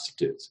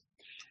prostitutes.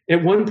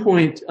 At one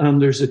point,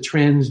 there's a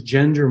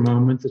transgender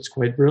moment that's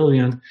quite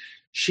brilliant.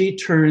 She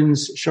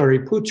turns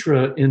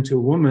Shariputra into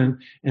a woman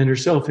and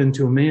herself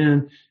into a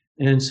man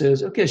and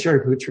says, okay,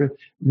 Shariputra,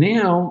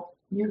 now,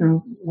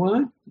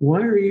 what?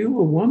 Why are you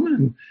a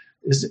woman?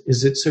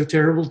 Is it so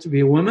terrible to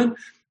be a woman?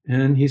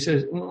 And he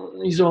says,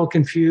 he's all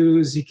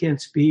confused. He can't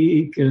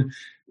speak. And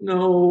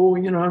no,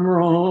 I'm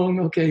wrong.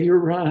 Okay, you're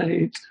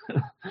right.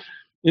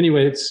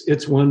 Anyway,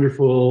 it's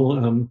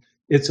wonderful.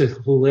 It's a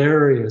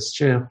hilarious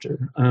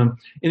chapter.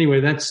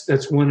 Anyway,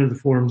 that's one of the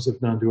forms of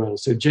non-duality.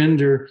 So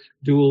gender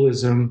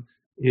dualism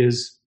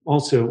is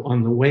also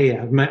on the way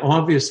out.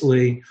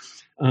 Obviously,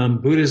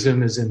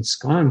 Buddhism is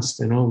ensconced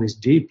in all these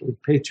deeply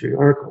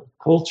patriarchal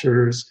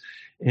cultures,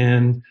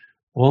 and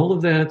all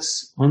of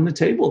that's on the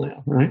table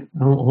now, right?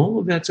 All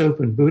of that's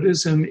open.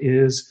 Buddhism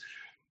is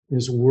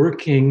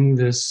working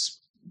this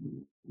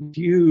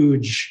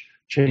huge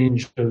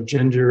change of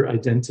gender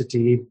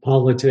identity,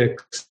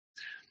 politics,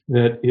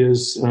 that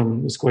is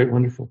quite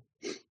wonderful.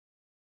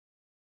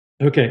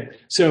 Okay,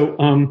 so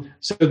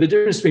the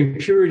difference between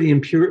purity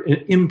and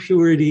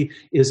impurity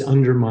is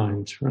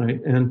undermined,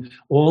 right? And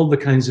all the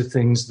kinds of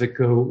things that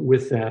go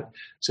with that.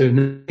 So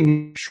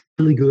nothing is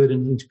purely good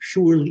and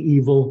purely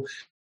evil.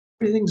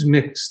 Everything's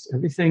mixed.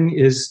 Everything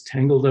is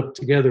tangled up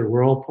together.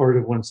 We're all part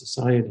of one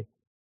society.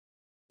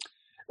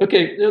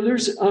 Okay, now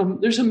there's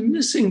a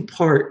missing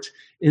part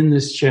in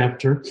this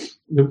chapter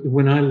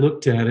when I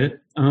looked at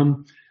it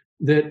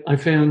that I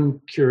found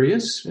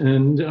curious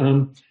and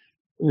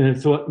I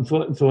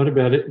thought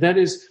about it. That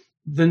is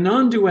the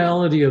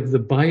non-duality of the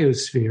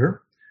biosphere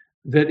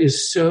that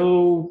is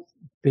so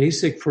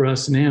basic for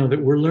us now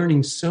that we're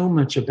learning so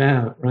much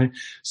about, right?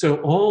 So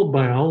all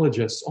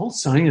biologists, all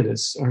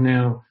scientists are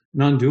now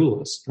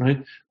non-dualist,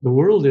 right? The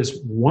world is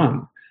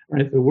one,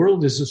 right? The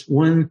world is this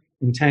one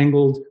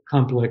entangled,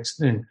 complex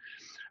thing.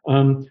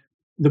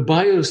 The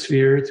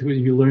biosphere,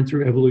 you learn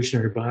through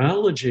evolutionary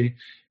biology,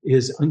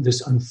 is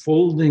this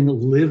unfolding,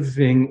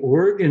 living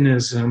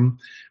organism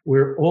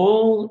where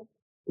all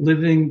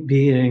living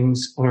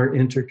beings are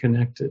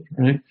interconnected,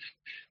 right?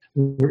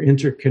 We're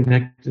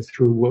interconnected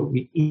through what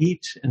we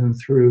eat and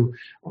through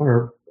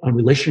our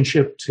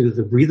relationship to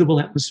the breathable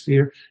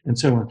atmosphere and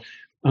so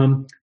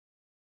on.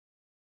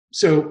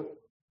 So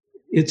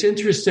it's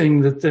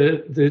interesting that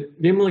the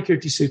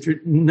Vimalakirti Sutra,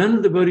 none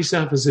of the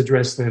bodhisattvas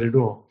address that at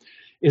all.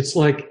 It's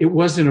like it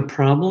wasn't a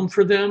problem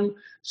for them,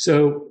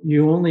 so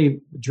you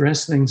only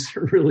address things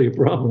that are really a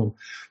problem.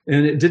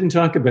 And it didn't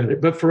talk about it.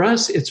 But for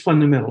us, it's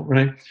fundamental,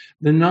 right?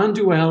 The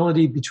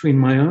non-duality between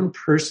my own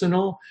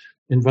personal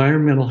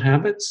environmental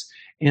habits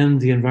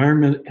and the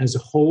environment as a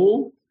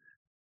whole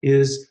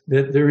is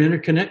that they're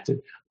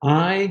interconnected.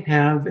 I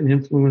have an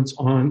influence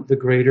on the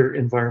greater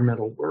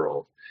environmental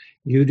world.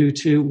 You do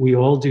too. We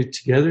all do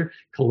together,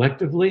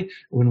 collectively.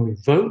 When we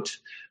vote,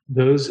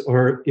 those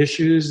are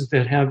issues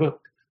that have a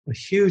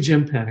huge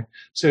impact.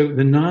 So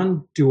the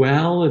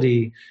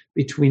non-duality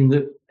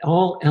between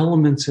all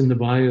elements in the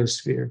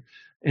biosphere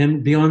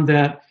and beyond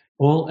that,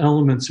 all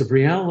elements of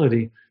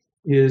reality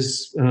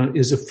is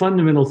a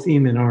fundamental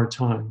theme in our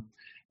time.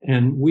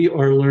 And we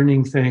are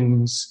learning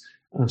things,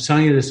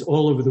 scientists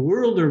all over the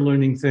world are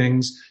learning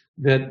things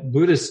that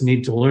Buddhists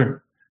need to learn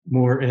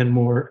more and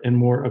more and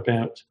more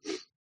about.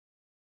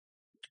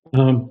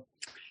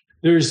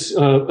 There's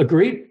a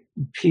great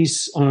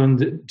piece on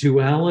the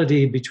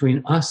duality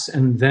between us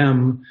and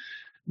them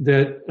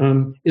that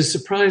is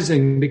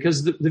surprising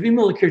because the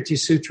Vimalakirti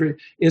Sutra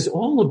is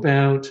all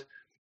about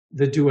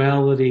the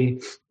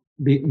duality,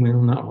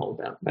 well, not all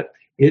about, but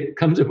it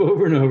comes up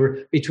over and over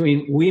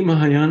between we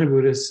Mahayana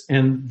Buddhists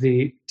and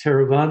the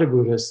Theravada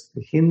Buddhists,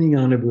 the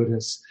Hinayana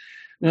Buddhists.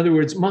 In other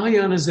words,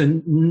 Mahayana is a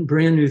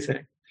brand new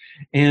thing.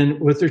 And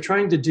what they're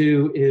trying to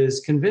do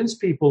is convince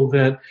people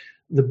that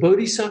the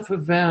Bodhisattva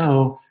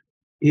vow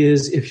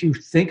is, if you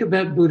think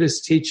about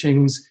Buddhist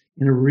teachings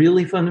in a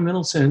really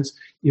fundamental sense,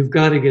 you've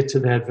got to get to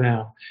that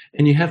vow.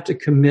 And you have to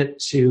commit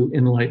to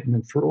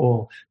enlightenment for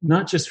all,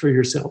 not just for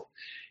yourself.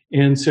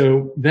 And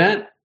so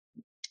that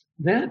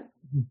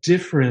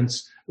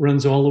difference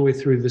runs all the way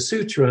through the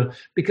sutra,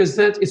 because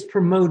that is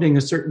promoting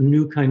a certain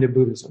new kind of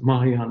Buddhism,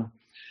 Mahayana.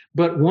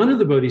 But one of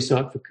the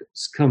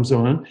bodhisattvas comes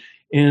on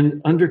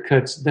and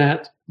undercuts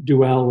that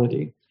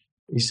duality.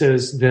 He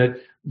says that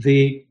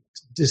the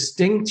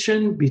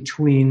distinction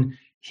between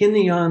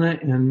Hinayana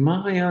and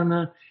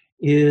Mahayana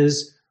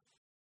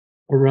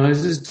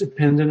arises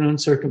dependent on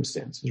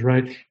circumstances,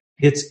 right?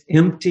 It's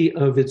empty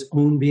of its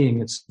own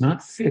being. It's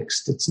not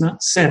fixed. It's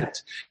not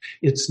set.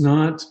 It's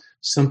not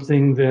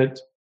something that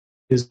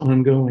is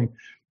ongoing.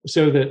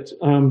 So that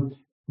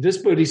this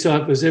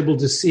bodhisattva is able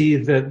to see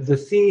that the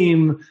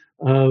theme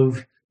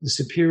of the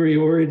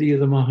superiority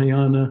of the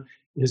Mahayana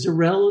is a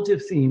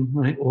relative theme,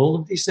 right? All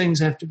of these things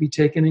have to be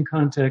taken in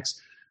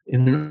context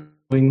in an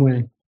ongoing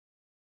way.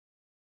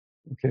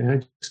 Okay,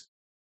 I just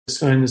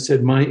sign that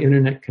said my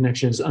internet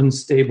connection is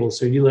unstable,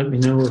 so you let me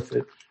know if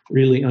it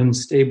really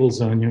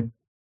unstables on you.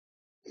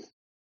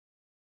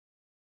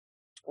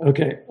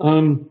 Okay,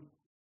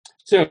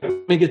 so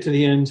let me get to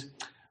the end.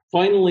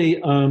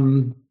 Finally,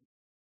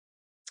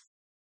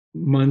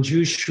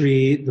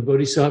 Manjushri, the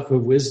Bodhisattva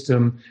of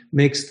wisdom,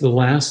 makes the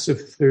last of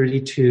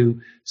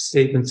 32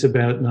 statements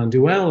about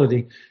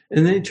non-duality.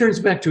 And then he turns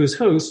back to his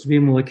host,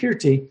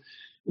 Vimalakirti.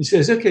 He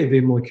says, okay,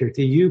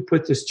 Vimalakirti, you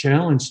put this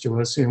challenge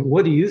to us, and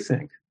what do you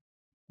think?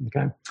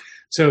 Okay.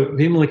 So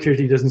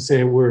Vimalakirti doesn't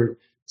say a word,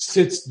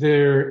 sits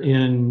there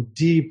in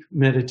deep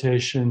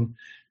meditation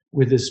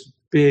with this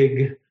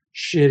big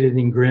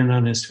shit-eating grin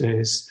on his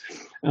face,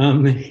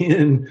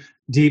 in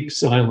deep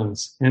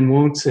silence, and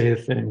won't say a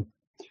thing.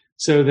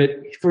 So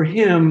that for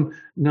him,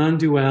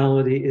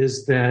 non-duality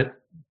is that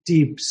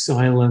deep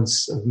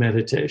silence of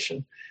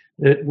meditation.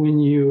 That when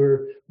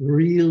you're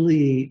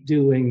really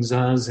doing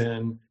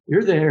zazen,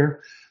 you're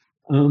there,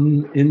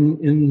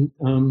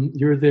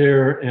 you're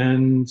there,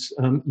 and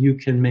you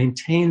can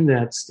maintain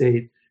that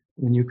state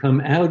when you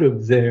come out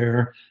of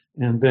there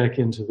and back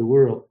into the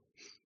world.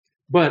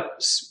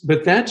 But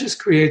that just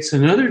creates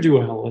another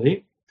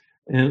duality,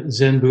 and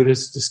Zen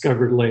Buddhists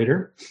discovered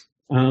later.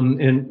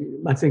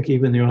 And I think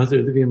even the author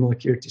of the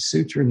Vimalakirti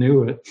Sutra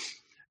knew it,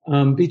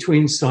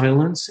 between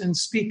silence and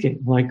speaking.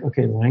 Like,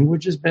 okay,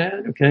 language is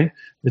bad, okay?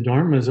 The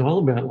Dharma is all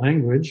about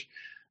language,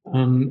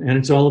 and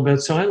it's all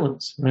about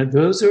silence, right?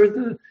 Those are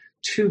the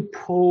two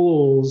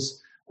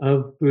poles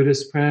of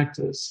Buddhist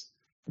practice,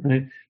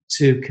 right?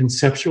 To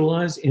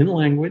conceptualize in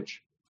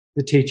language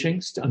the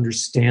teachings, to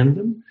understand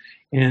them,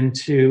 and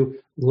to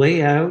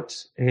lay out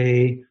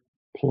a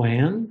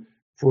plan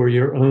for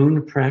your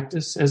own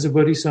practice as a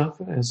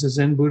bodhisattva, as a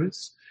Zen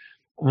Buddhist,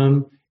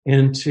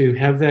 and to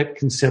have that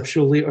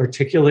conceptually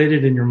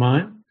articulated in your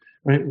mind,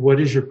 right? What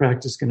is your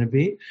practice going to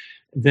be?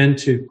 Then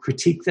to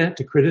critique that,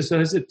 to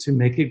criticize it, to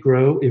make it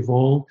grow,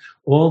 evolve.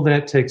 All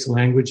that takes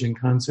language and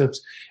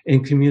concepts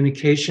and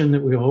communication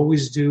that we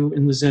always do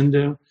in the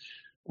Zendo.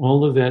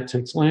 All of that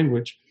takes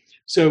language.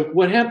 So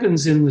what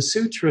happens in the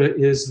sutra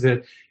is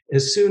that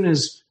as soon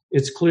as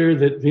it's clear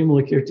that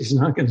Vimalakirti is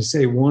not going to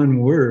say one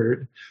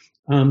word,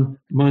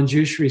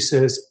 Manjushri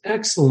says,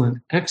 excellent,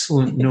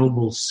 excellent,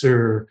 noble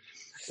sir.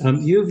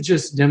 You've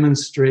just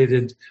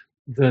demonstrated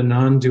the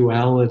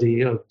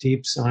non-duality of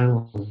deep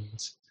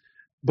silence.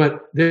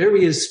 But there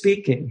he is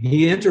speaking.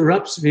 He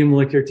interrupts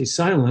Vimalakirti's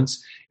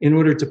silence in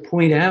order to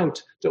point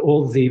out to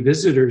all the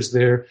visitors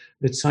there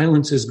that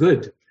silence is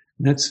good.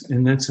 That's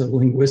a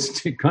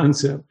linguistic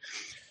concept.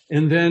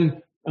 And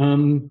then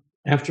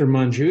after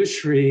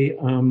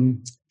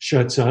Manjushri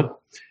shuts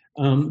up,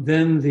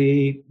 then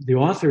the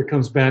author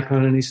comes back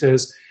on and he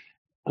says,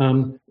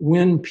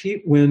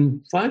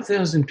 when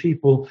 5,000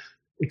 people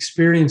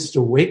experienced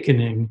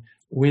awakening,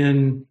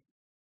 when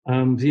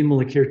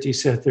Vimalakirti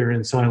sat there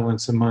in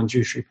silence and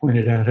Manjushri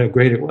pointed out how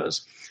great it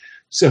was.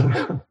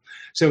 So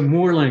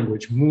more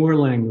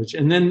language.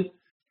 And then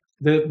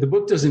the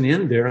book doesn't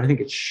end there. I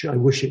think I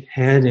wish it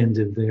had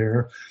ended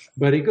there,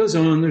 but it goes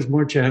on. There's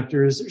more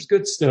chapters. There's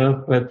good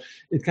stuff, but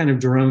it kind of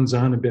drones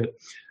on a bit.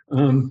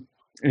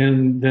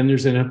 And then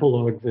there's an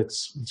epilogue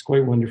that's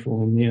quite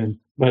wonderful in the end.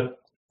 But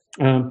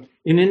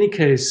in any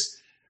case,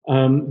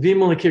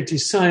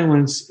 Vimalakirti's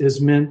silence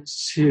is meant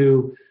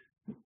to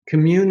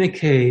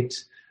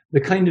communicate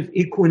the kind of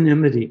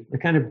equanimity, the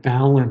kind of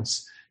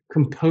balance,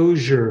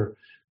 composure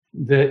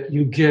that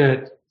you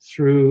get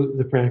through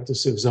the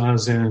practice of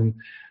Zazen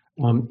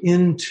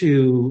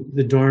into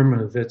the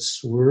Dharma that's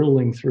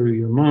swirling through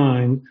your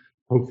mind,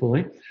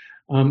 hopefully,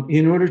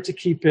 in order to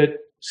keep it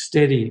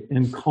steady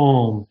and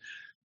calm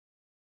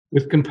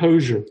with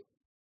composure.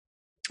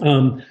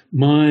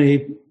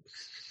 My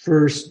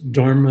first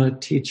Dharma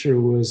teacher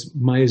was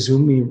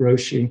Maezumi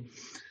Roshi,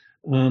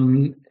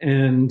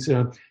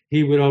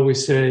 He would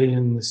always say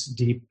in this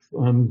deep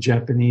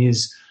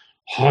Japanese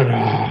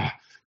hara,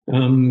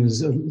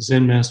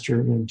 Zen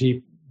master,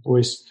 deep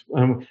voiced,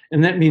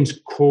 and that means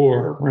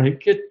core, right?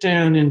 Get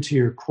down into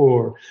your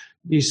core,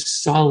 be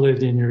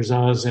solid in your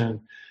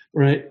zazen,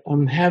 right?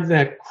 Have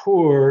that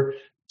core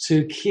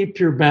to keep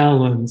your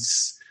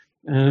balance,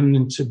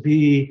 and to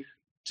be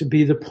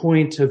the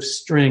point of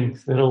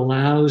strength that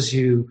allows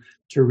you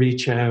to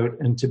reach out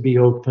and to be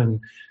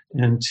open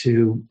and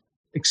to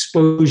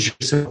expose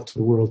yourself to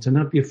the world, to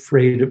not be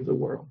afraid of the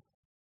world.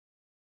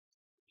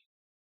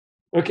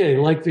 Okay,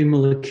 like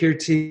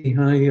Vimalakirti,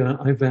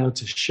 I vow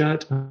to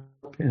shut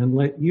up and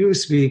let you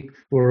speak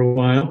for a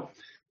while.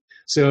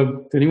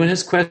 So if anyone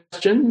has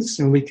questions,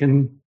 and we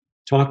can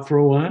talk for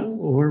a while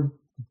or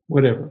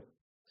whatever.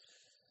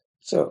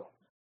 So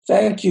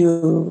thank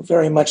you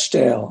very much,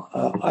 Dale.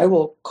 I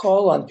will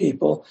call on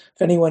people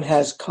if anyone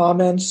has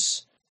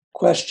comments,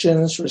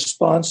 questions,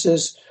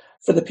 responses.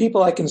 For the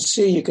people I can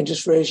see, you can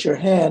just raise your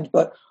hand.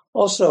 But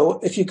also,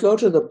 if you go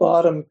to the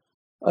bottom,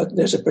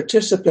 there's a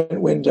participant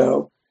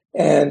window,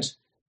 and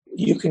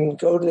you can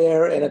go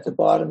there, and at the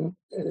bottom,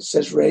 it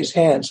says raise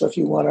hand. So if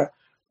you want to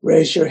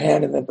raise your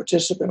hand in the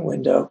participant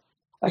window,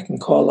 I can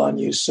call on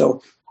you.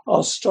 So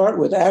I'll start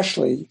with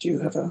Ashley. Do you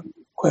have a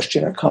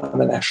question or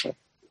comment, Ashley?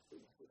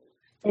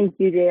 Thank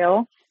you,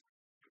 Dale.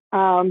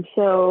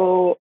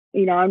 So,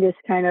 I'm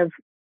just kind of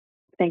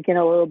thinking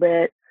a little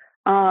bit.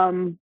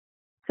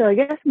 So I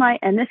guess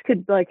and this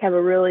could have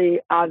a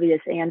really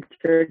obvious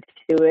answer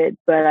to it,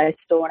 but I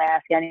still want to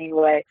ask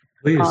anyway.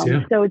 Please,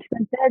 yeah. So it's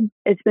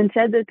been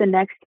said that the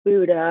next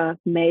Buddha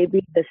may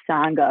be the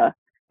Sangha,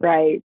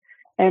 right?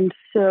 And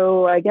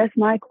so I guess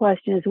my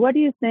question is, what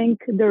do you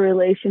think the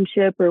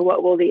relationship, or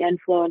what will the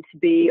influence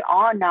be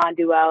on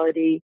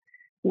non-duality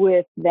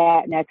with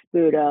that next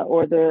Buddha,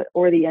 or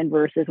the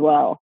inverse as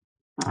well?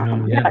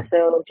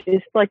 So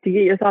just like to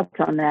get your thoughts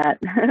on that.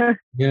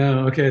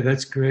 Yeah, okay,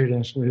 that's great,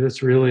 Ashley.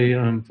 That's really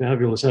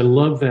fabulous. I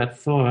love that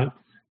thought.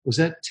 Was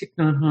that Thich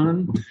Nhat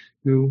Hanh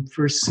who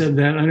first said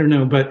that? I don't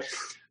know, but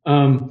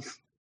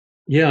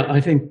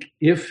I think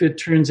if it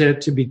turns out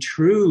to be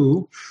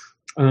true,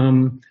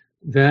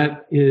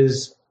 that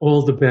is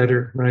all the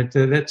better, right?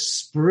 That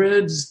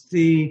spreads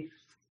the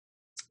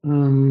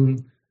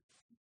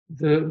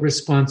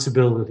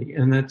responsibility,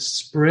 and that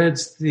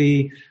spreads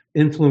the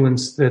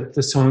influence that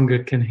the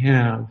Sangha can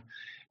have,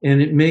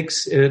 and it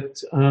makes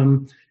it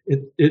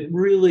it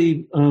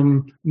really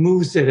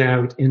moves it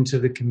out into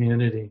the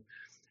community.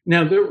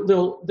 Now there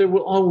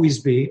will always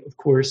be, of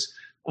course,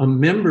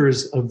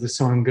 members of the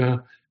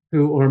Sangha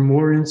who are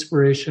more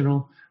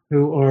inspirational,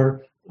 who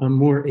are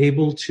more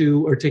able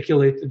to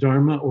articulate the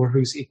Dharma, or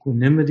whose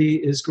equanimity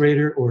is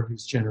greater, or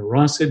whose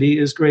generosity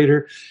is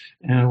greater,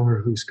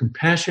 or whose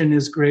compassion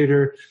is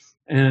greater.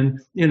 And,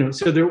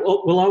 so there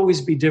will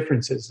always be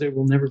differences. There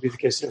will never be the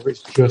case that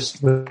everybody's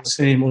just the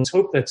same. Let's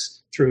hope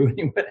that's true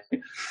anyway.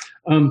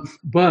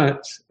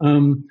 But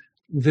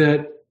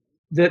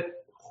that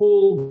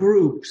whole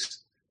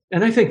groups,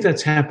 and I think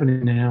that's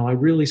happening now. I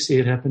really see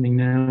it happening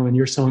now. And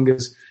your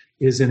Sangha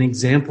is an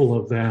example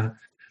of that,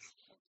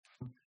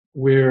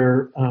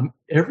 where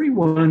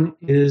everyone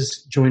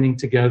is joining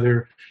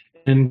together,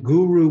 and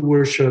guru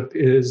worship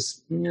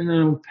is,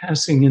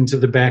 passing into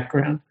the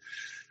background.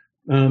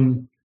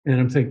 And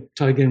I think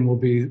Taigen will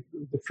be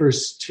the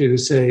first to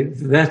say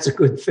that's a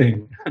good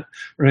thing,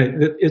 right?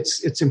 That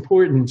it's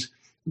important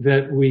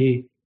that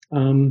we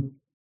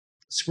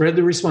spread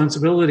the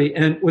responsibility.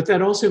 And what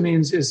that also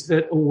means is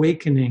that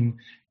awakening,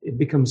 it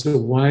becomes a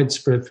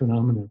widespread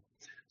phenomenon.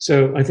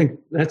 So I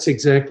think that's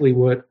exactly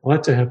what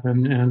ought to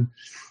happen.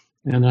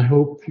 And I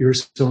hope your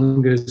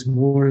Sangha is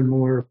more and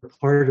more a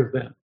part of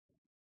that.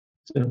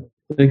 So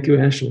thank you,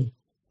 Ashley.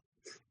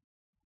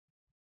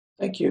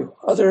 Thank you.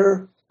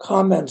 Other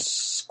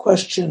comments,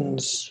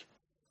 questions,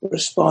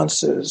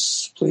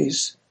 responses,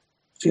 please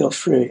feel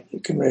free. You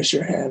can raise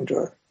your hand,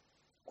 or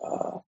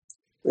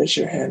raise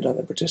your hand on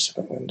the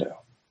participant window.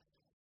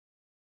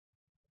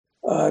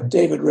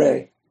 David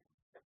Ray.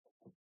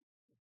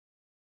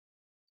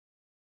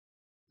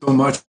 So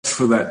much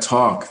for that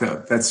talk.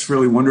 That's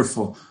really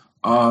wonderful.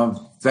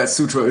 That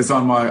sutra is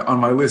on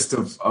my list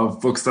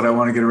of books that I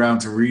want to get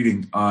around to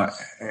reading,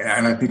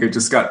 and I think I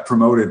just got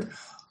promoted.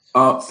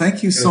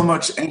 Thank you so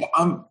much. And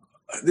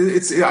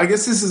I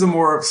guess this is a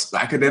more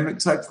academic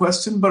type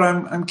question, but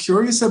I'm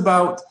curious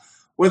about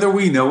whether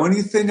we know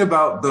anything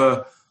about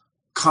the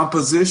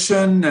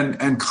composition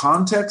and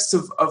context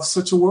of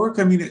such a work.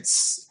 I mean,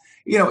 it's,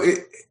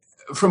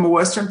 from a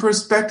Western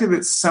perspective,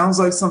 it sounds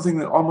like something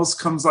that almost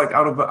comes like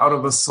out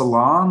of a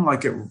salon,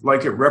 like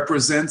it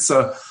represents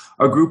a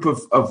group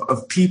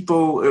of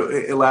people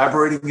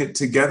elaborating it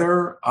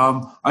together.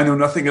 I know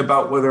nothing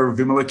about whether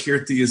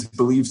Vimalakirti is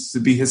believed to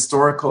be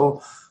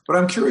historical, but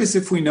I'm curious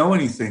if we know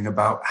anything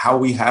about how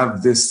we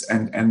have this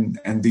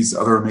and these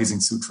other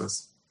amazing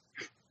sutras.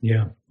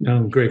 Yeah,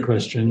 great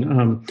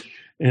question.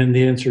 And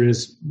the answer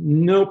is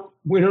nope,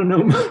 we don't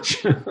know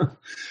much.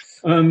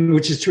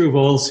 which is true of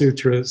all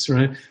sutras,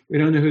 right? We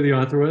don't know who the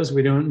author was.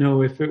 We don't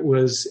know if it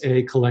was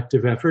a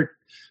collective effort.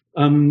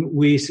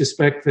 We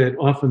suspect that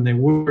often they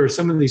were.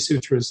 Some of these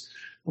sutras,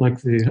 like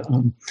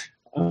some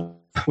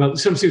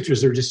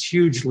sutras are just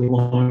hugely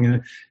long,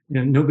 and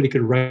nobody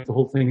could write the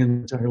whole thing in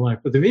the entire life.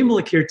 But the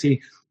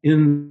Vimalakirti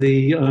in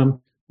the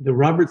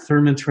Robert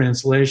Thurman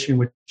translation,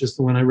 which is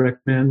the one I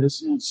recommend, is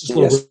just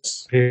over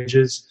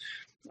pages.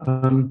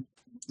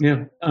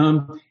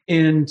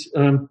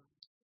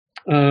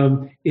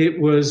 It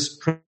was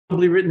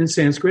probably written in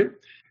Sanskrit.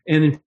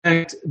 And in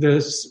fact,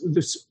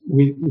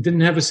 we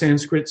didn't have a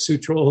Sanskrit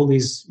sutra all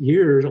these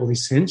years, all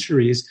these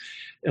centuries.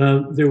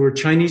 There were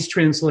Chinese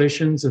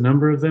translations, a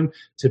number of them,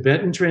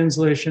 Tibetan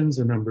translations,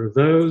 a number of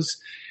those,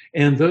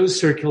 and those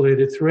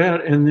circulated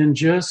throughout. And then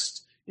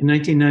just in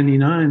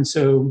 1999,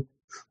 so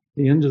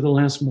the end of the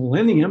last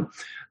millennium,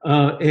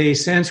 a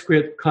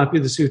Sanskrit copy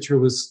of the sutra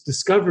was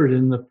discovered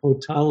in the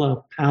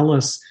Potala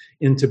Palace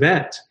in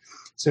Tibet.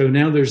 So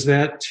now there's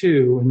that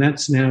too, and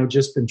that's now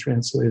just been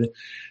translated.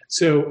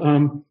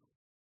 So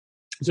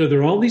there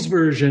are all these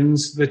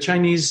versions. The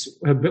Chinese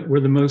were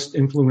the most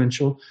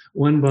influential,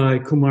 one by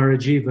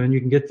Kumarajiva, and you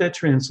can get that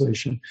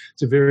translation.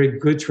 It's a very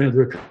good translation.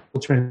 There are a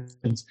couple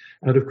translations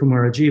out of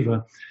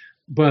Kumarajiva.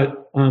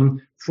 But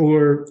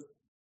for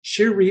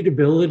sheer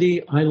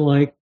readability, I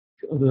like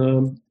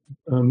the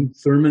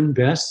Thurman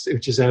best,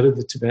 which is out of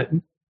the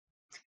Tibetan.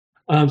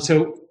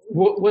 So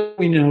what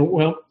we know,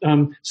 well,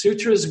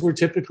 sutras were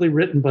typically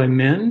written by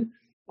men,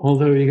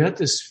 although you got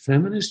this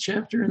feminist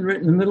chapter right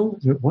in the middle.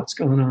 What's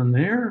going on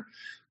there?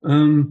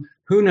 Who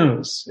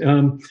knows?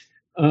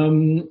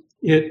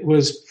 It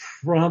was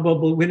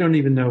probably, we don't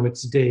even know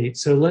its date.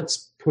 So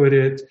let's put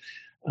it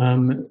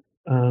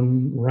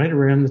right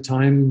around the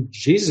time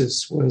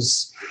Jesus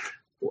was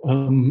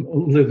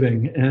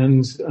living,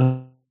 and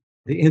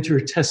the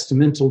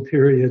intertestamental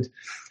period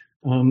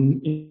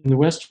in the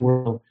Western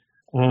world,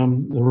 the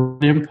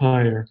Roman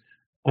Empire.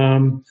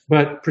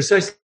 But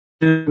precisely,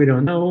 we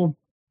don't know.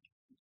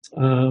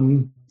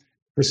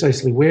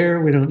 Precisely where,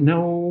 we don't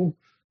know.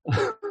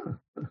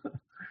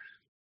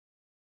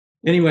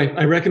 Anyway,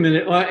 I recommend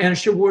it. And I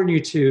should warn you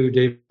too,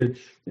 David,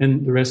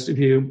 and the rest of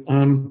you.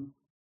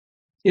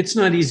 It's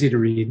not easy to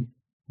read,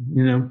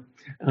 you know.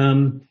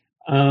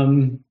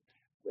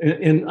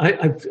 And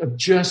I've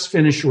just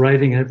finished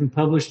writing, I haven't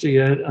published it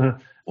yet,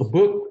 a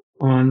book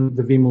on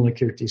the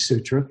Vimalakirti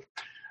Sutra.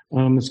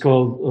 It's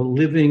called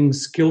Living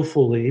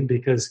Skillfully,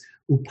 because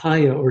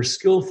upaya, or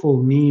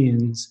skillful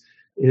means,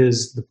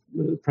 is the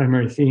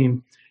primary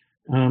theme.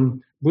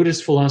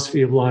 Buddhist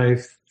philosophy of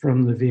life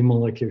from the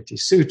Vimalakirti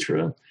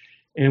Sutra.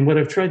 And what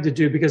I've tried to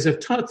do, because I've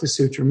taught the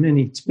sutra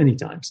many, many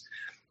times,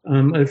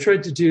 what I've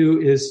tried to do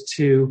is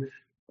to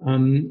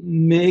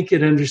make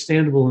it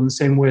understandable in the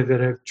same way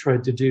that I've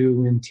tried to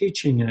do in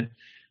teaching it.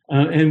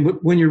 And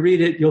when you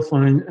read it, you'll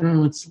find,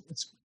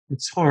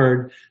 it's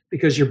hard,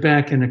 because you're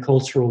back in a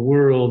cultural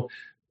world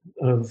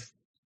of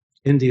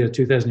India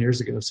 2,000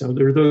 years ago. So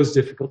there are those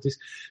difficulties.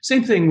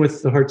 Same thing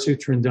with the Heart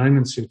Sutra and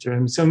Diamond Sutra. I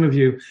mean, some of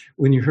you,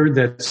 when you heard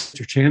that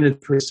sutra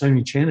chanted, the first time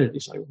you chanted,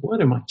 it's like,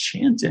 what am I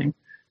chanting?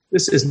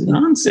 This is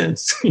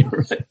nonsense.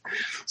 Right?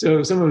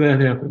 So some of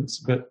that happens.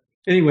 But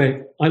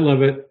anyway, I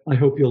love it. I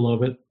hope you'll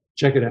love it.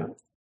 Check it out.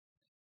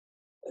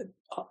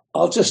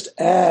 I'll just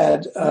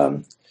add,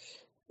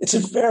 it's a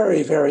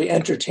very, very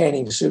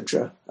entertaining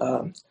sutra.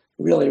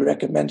 Really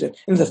recommend it.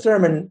 And the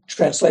Thurman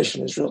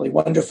translation is really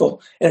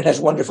wonderful, and it has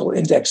wonderful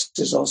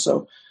indexes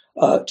also.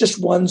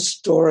 Just one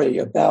story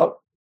about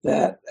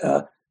that.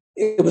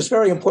 It was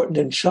very important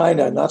in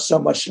China, not so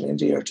much in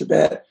India or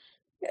Tibet,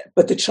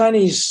 but the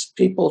Chinese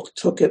people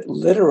took it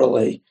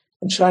literally,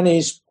 and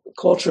Chinese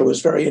culture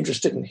was very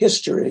interested in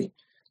history.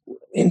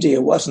 India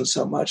wasn't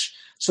so much.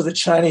 So the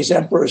Chinese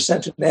emperor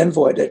sent an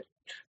envoy to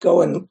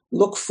go and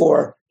look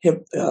for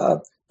him,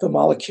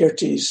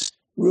 Vimalakirti's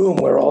room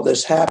where all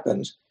this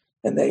happened.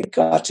 And they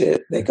got to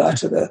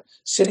the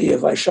city of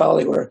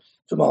Vaishali where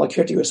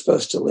Vimalakirti was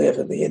supposed to live,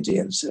 and the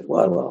Indians said,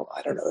 "Well,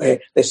 I don't know."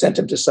 They sent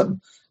him to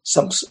some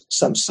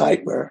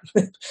site where,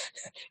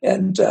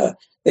 and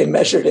they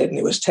measured it, and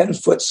it was 10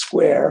 foot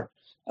square.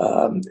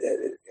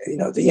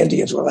 The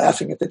Indians were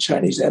laughing at the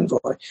Chinese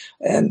envoy,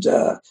 and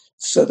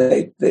so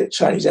the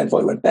Chinese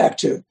envoy went back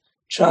to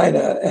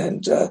China,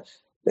 and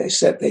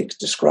they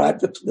described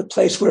the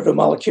place where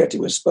Vimalakirti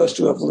was supposed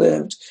to have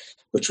lived,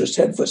 which was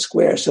 10 foot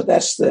square. So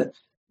that's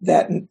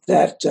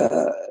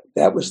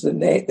that was the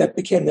name that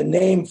became the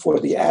name for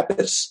the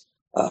abbot's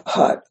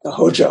hut, the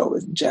hojo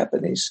in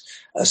Japanese.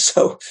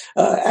 So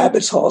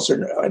abbot's halls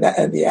and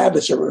the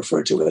abbots are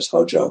referred to as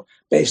hojo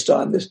based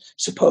on the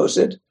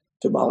supposed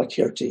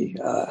Vimalakirti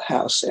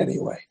house.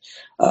 Anyway,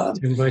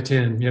 10 by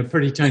 10, yeah,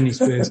 pretty tiny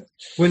space.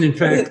 When in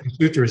fact the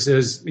sutra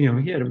says, he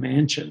had a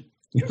mansion.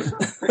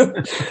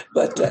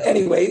 But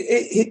anyway,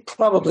 it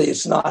probably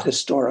is not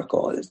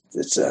historical.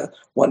 It's a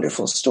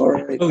wonderful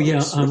story. Oh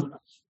yeah.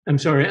 I'm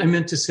sorry. I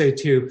meant to say,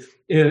 too,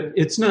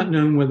 it's not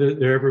known whether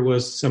there ever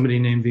was somebody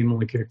named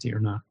Vimalakirti or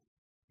not.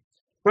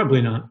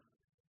 Probably not.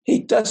 He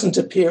doesn't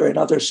appear in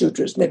other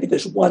sutras. Maybe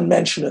there's one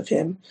mention of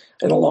him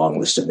in a long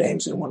list of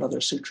names in one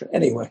other sutra.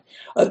 Anyway,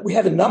 we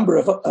have a number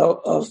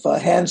of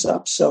hands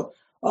up, so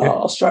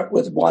I'll start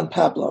with Juan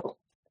Pablo.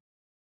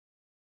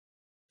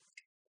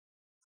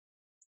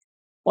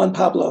 Juan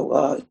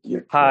Pablo,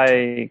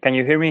 Hi, can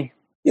you hear me?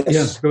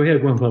 Yes. Go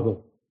ahead, Juan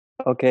Pablo.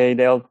 Okay,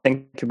 Dale,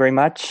 thank you very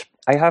much.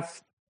 I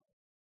have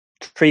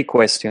 3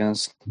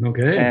 questions.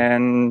 Okay.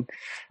 And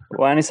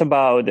one is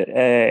about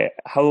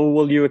how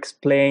will you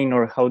explain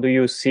or how do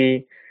you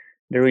see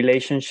the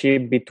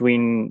relationship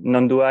between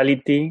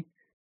non-duality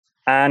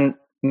and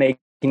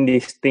making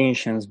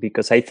distinctions?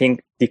 Because I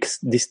think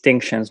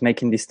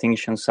making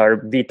distinctions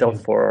are vital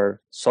for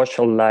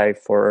social life,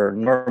 for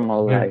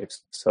normal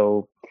lives.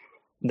 So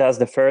that's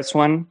the first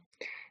one.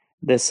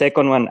 The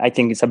second one, I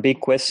think, is a big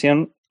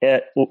question.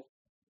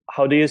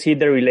 How do you see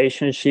the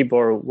relationship,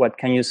 or what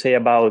can you say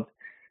about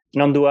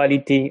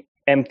non-duality,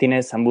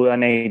 emptiness, and Buddha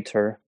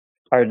nature?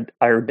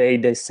 Are they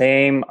the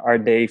same? Are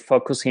they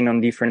focusing on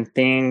different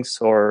things,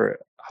 or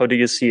how do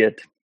you see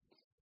it?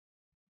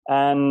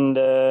 And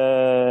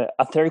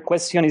a third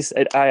question is,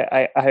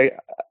 I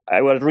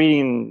was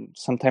reading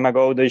some time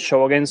ago the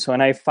Shogun,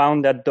 and I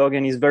found that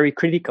Dogen is very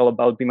critical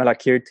about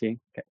Vimalakirti.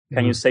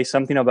 Can you say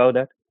something about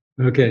that?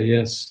 Okay,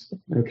 yes.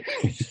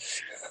 Okay.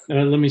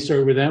 Let me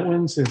start with that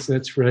one, since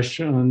that's fresh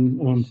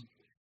on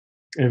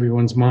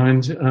everyone's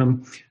mind.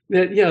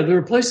 There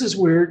are places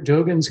where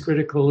Dogen's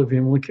critical of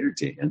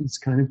Vimalakirti, and it's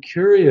kind of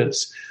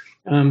curious.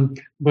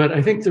 But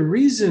I think the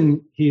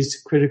reason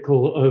he's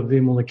critical of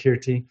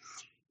Vimalakirti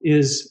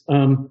is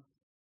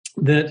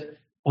that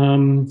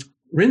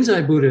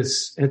Rinzai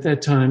Buddhists at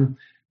that time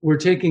were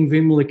taking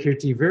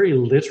Vimalakirti very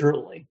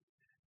literally,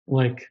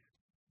 like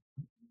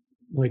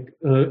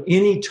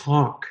any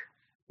talk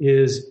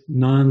is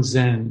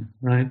non-Zen,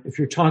 right? If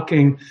you're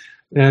talking,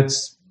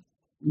 that's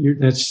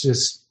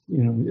just,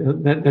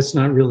 that's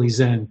not really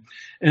Zen.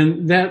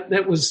 And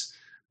that was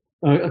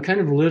a kind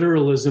of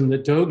literalism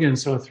that Dogen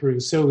saw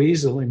through so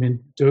easily. I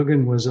mean,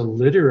 Dogen was a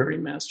literary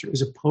master. He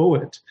was a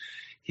poet.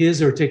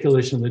 His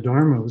articulation of the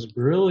Dharma was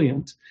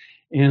brilliant.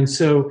 And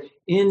so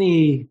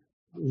any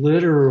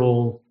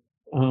literal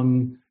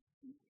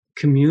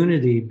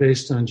community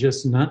based on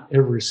just not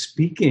ever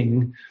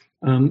speaking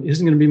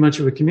isn't going to be much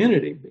of a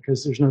community,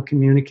 because there's no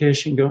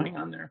communication going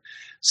on there.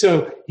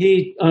 So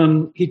he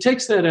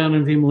takes that out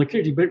on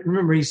Vimalakirti, but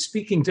remember, he's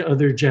speaking to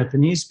other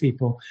Japanese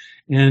people,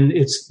 and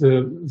it's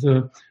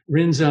the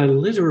Rinzai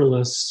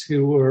literalists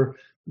who are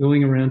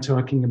going around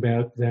talking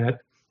about that,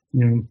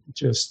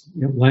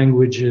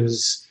 language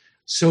is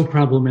so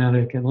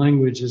problematic, and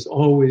language is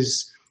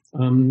always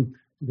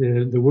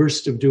the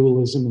worst of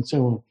dualism, and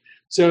so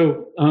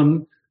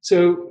on.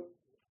 So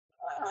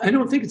I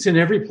don't think it's in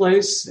every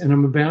place, and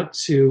I'm about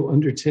to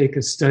undertake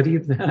a study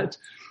of that.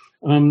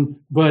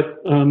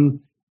 But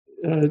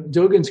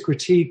Dogen's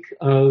critique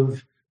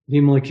of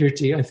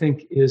Vimalakirti, I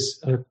think, is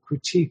a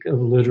critique of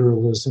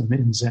literalism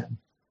in Zen,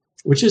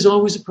 which is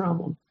always a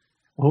problem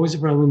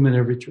in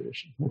every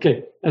tradition.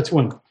 Okay, that's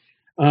one.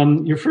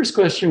 Your first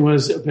question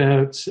was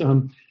about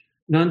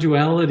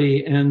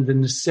non-duality and the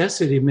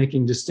necessity of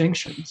making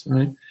distinctions,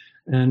 right?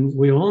 And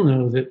we all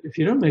know that if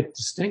you don't make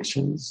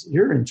distinctions,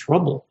 you're in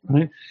trouble,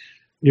 right?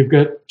 You've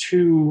got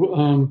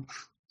 2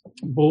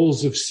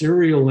 bowls of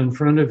cereal in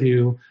front of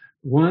you.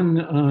 One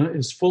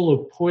is full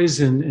of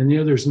poison and the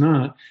other's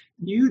not.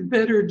 You'd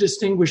better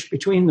distinguish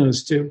between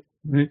those 2,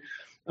 right?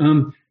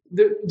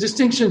 The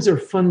distinctions are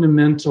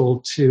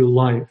fundamental to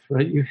life,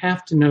 right? You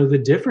have to know the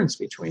difference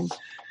between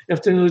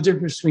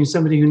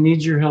somebody who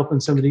needs your help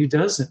and somebody who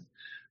doesn't.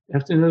 You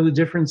have to know the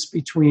difference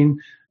between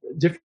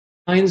different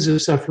kinds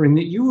of suffering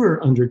that you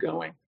are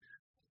undergoing.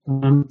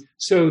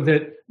 So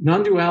that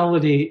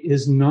non-duality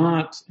is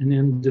not an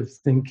end of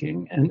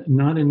thinking and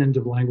not an end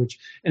of language.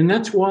 And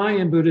that's why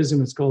in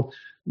Buddhism it's called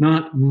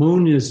not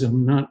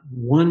monism, not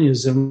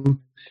oneism,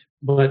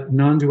 but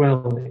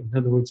non-duality. In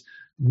other words,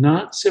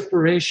 not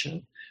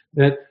separation.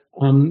 That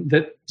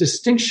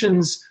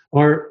distinctions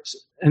are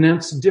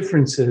announced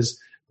differences,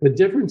 but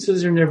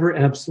differences are never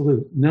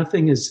absolute.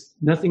 Nothing is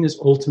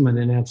ultimate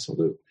and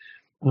absolute.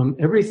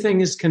 Everything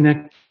is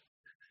connected.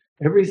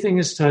 Everything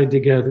is tied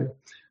together.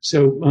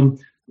 So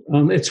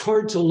it's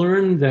hard to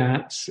learn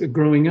that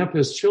growing up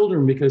as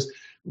children, because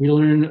we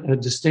learn a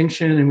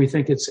distinction and we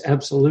think it's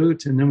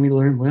absolute, and then we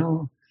learn,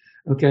 well,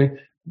 okay,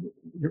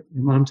 your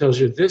mom tells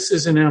you this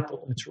is an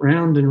apple, it's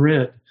round and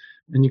red,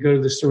 and you go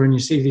to the store and you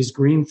see these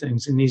green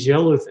things and these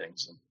yellow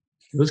things.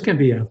 Those can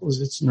be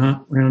apples. It's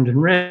not round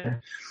and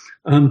red.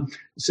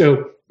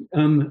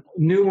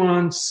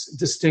 Nuance,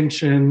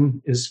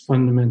 distinction is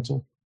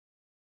fundamental.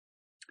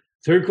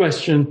 Third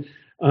question.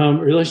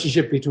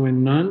 Relationship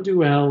between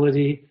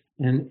non-duality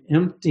and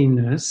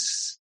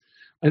emptiness.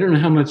 I don't know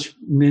how much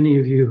many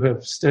of you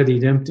have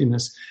studied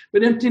emptiness,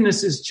 but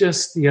emptiness is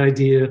just the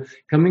idea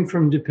coming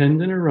from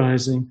dependent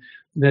arising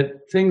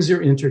that things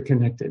are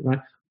interconnected,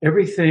 right?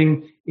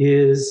 Everything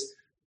is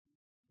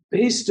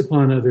based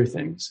upon other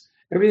things.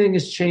 Everything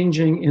is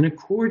changing in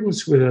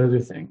accordance with other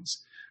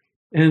things.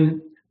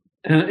 And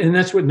And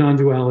that's what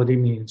non-duality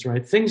means,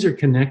 right? Things are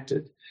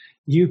connected.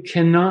 You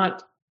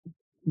cannot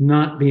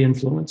not be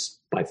influenced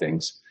by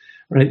things,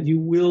 right? You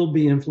will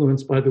be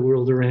influenced by the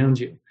world around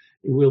you.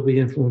 You will be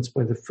influenced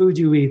by the food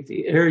you eat,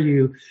 the air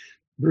you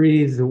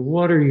breathe, the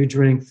water you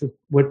drink,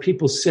 what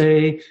people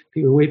say,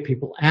 the way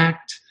people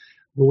act,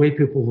 the way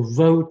people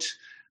vote,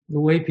 the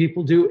way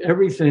people do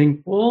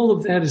everything. All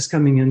of that is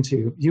coming into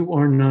you. You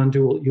are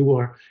non-dual. You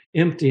are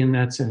empty in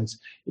that sense.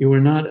 You are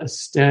not a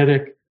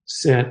static,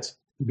 set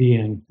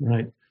being,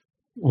 right?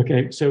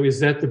 Okay, so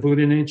is that the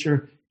Buddha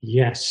nature?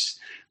 Yes.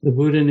 The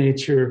Buddha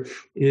nature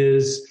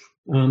is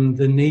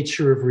the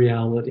nature of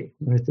reality,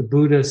 right? The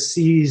Buddha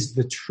sees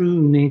the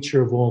true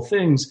nature of all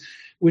things,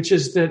 which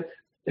is that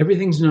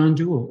everything's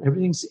non-dual,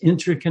 everything's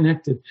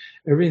interconnected,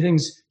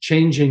 everything's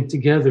changing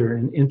together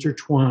and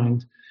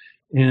intertwined.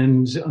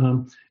 And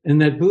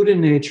that Buddha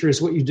nature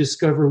is what you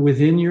discover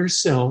within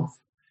yourself.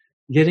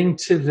 Getting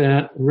to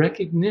that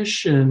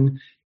recognition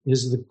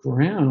is the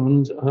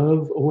ground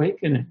of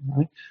awakening,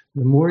 right?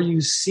 The more you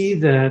see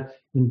that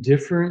in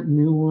different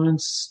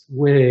nuanced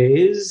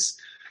ways,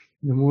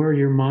 the more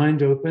your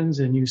mind opens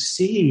and you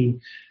see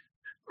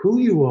who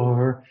you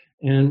are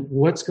and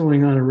what's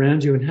going on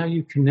around you and how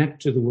you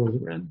connect to the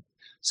world around you.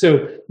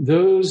 So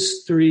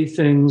those three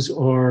things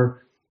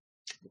are,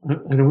 I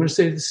don't want to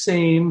say the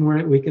same,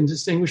 right? We can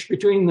distinguish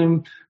between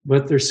them,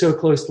 but they're so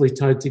closely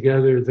tied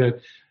together that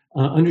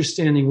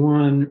understanding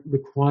one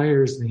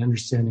requires the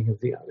understanding of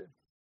the other.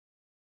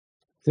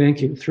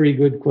 Thank you. 3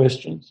 good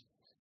questions.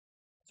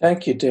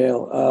 Thank you,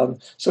 Dale.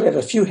 So we have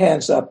a few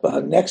hands up.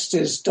 Next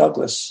is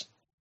Douglas.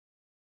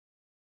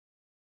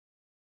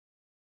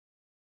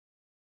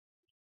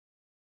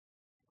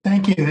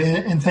 Thank you,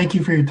 and thank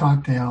you for your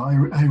talk,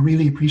 Dale. I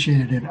really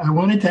appreciated it. I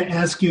wanted to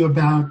ask you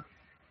about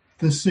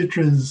the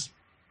sutra's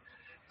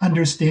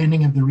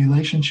understanding of the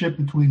relationship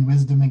between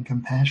wisdom and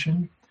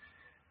compassion,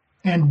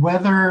 and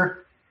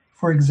whether,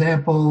 for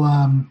example,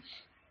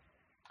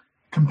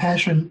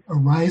 compassion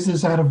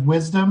arises out of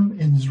wisdom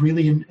and is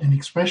really an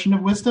expression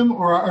of wisdom,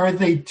 or are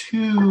they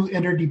two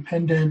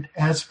interdependent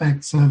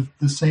aspects of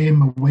the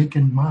same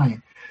awakened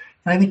mind?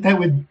 And I think that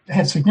would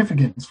have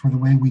significance for the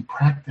way we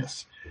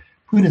practice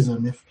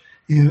Buddhism. If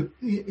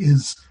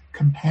is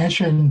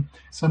compassion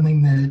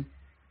something that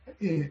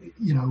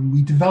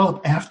we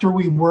develop after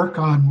we work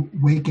on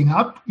waking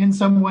up in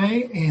some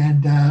way,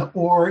 and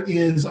or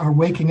is our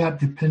waking up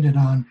dependent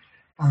on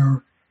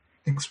our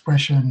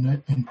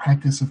expression and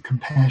practice of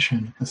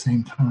compassion at the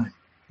same time?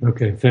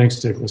 Okay, thanks,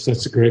 Douglas.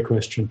 That's a great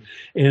question.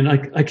 And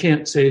I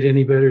can't say it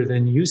any better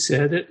than you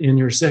said it in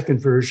your second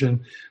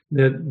version,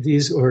 that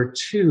these are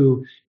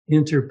two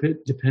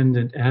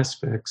interdependent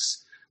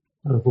aspects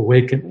of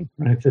awakening,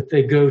 right? That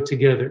they go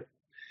together.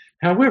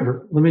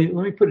 However, let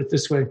me put it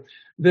this way,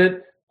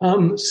 that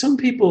some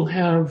people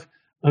have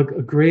a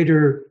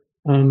greater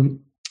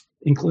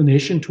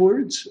inclination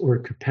towards or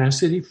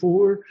capacity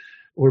for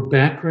or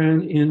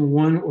background in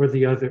one or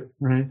the other,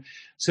 right?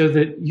 So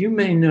that you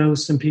may know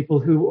some people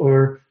who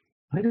are,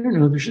 I don't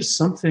know, there's just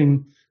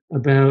something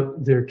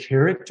about their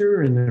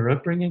character and their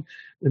upbringing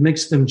that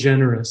makes them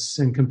generous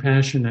and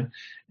compassionate.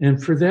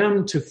 And for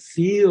them to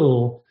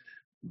feel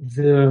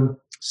the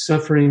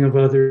suffering of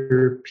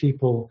other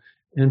people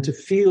and to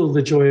feel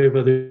the joy of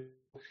others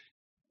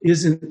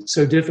isn't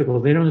so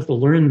difficult. They don't have to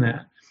learn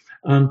that.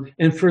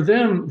 And for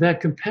them,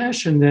 that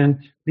compassion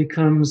then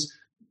becomes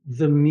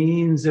the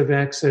means of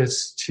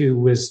access to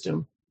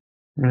wisdom,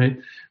 right?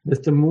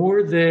 That the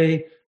more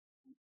they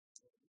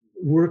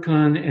work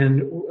on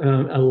and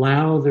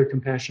allow their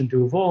compassion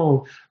to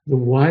evolve, the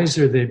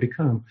wiser they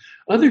become.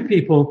 Other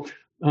people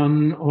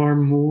are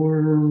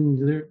more,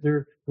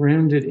 they're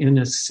grounded in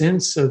a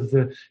sense of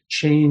the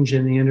change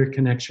and the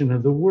interconnection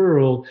of the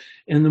world.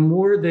 And the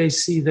more they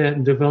see that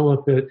and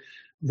develop it,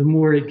 the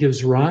more it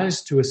gives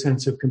rise to a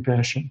sense of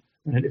compassion.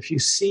 Right? If you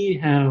see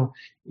how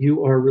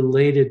you are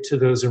related to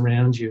those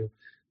around you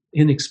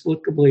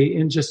inexplicably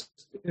in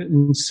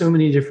so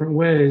many different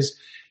ways,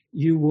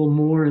 you will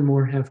more and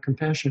more have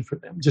compassion for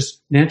them,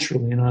 just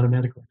naturally and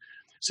automatically.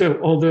 So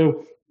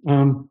although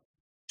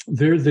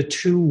they're the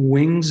two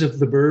wings of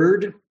the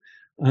bird,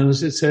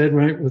 as it said,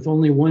 right? With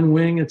only one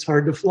wing, it's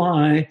hard to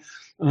fly.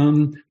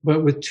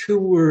 But with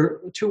two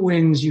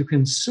wings, you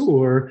can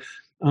soar.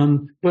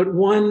 But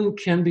one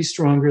can be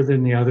stronger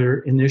than the other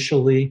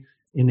initially,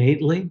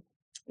 innately.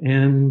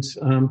 And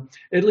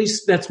at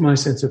least that's my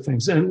sense of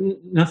things. And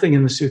nothing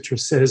in the sutra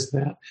says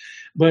that.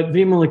 But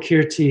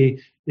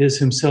Vimalakirti is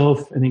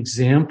himself an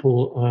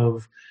example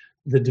of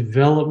the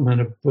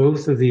development of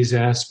both of these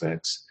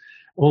aspects.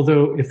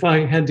 Although if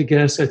I had to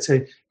guess, I'd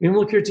say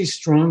Vimalakirti's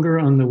stronger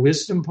on the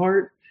wisdom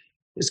part.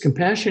 His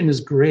compassion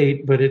is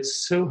great, but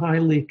it's so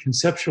highly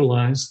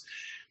conceptualized.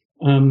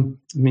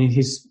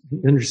 He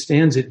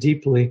understands it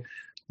deeply.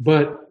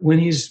 But when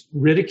he's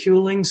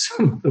ridiculing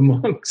some of the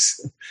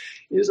monks,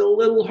 he's a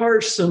little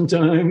harsh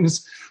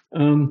sometimes,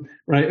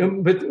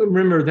 right? But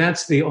remember,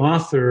 that's the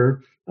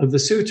author of the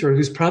sutra,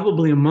 who's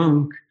probably a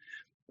monk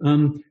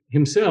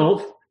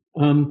himself.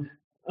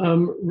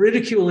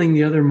 ridiculing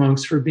the other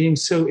monks for being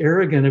so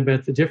arrogant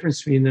about the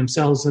difference between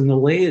themselves and the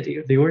laity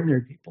of the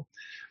ordinary people.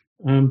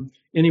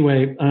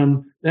 Anyway,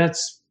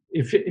 that's,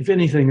 if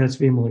anything, that's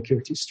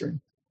Vimalakirti's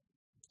strength.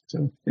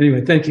 So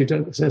anyway, thank you,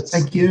 Douglas.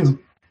 Thank you.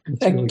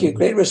 Thank really you. good.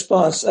 Great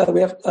response. We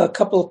have a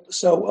couple.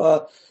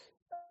 So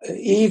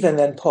Eve and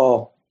then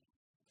Paul.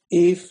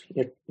 Eve,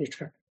 your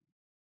turn.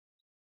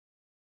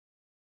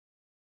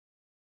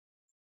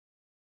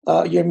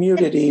 You're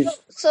muted, Eve.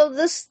 So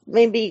this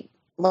may be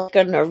like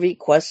a nervy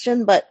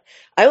question, but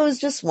I was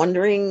just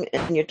wondering,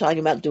 and you're talking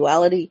about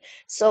duality.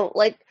 So,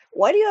 like,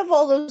 why do you have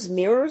all those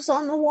mirrors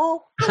on the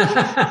wall?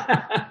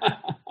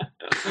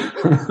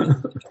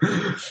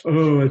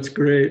 Oh, that's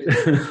great.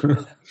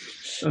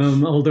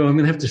 Although I'm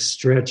going to have to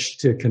stretch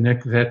to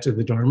connect that to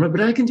the Dharma, but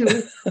I can do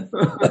it.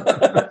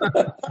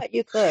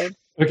 You could.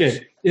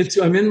 Okay,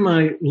 I'm in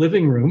my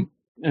living room,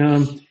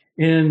 and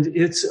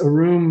it's a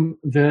room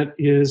that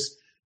is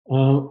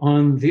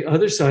on the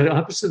other side,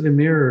 opposite the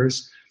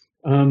mirrors.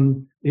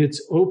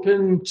 It's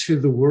open to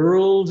the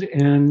world,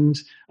 and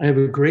I have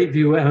a great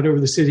view out over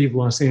the city of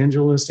Los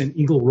Angeles and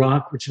Eagle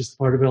Rock, which is the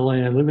part of LA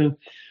I live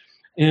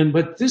in.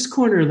 But this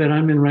corner that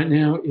I'm in right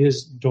now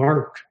is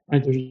dark.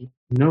 Right? There's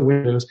no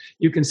windows.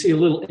 You can see a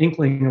little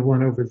inkling of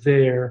one over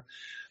there.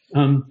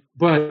 My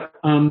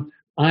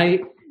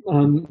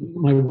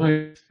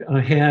wife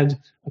had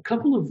a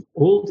couple of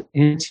old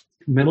antique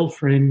metal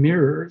frame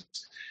mirrors,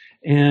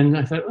 and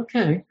I thought,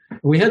 okay,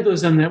 we had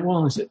those on that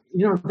wall. I said,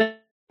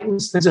 that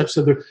stands up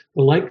so the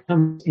light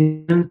comes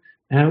in,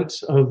 out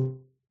of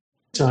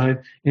the side,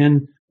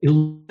 and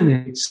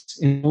illuminates,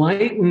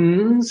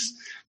 enlightens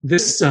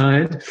this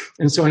side.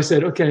 And so I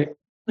said, okay, I'm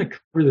going to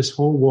cover this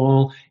whole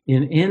wall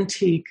in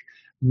antique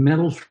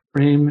metal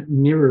frame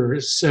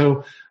mirrors.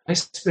 So I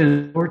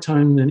spent more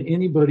time than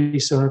anybody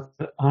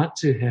ought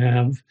to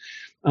have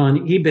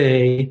on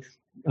eBay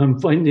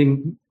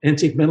finding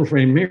antique metal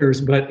frame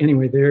mirrors. But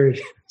anyway, there it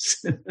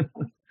is.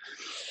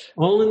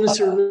 All in the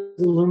service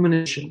of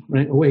illumination,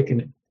 right?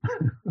 Awakening.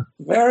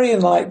 Very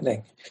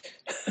enlightening.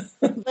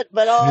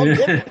 but all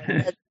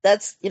different.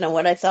 That's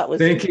what I thought was.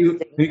 Thank you,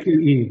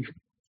 Eve.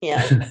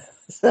 Yeah.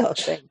 So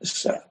thanks.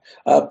 So,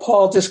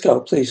 Paul Disco,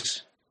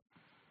 please.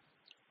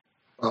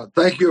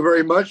 Thank you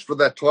very much for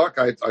that talk.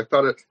 I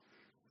thought it.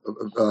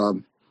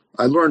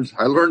 I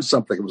learned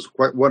something. It was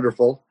quite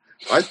wonderful.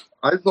 I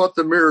thought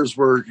the mirrors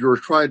you were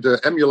trying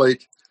to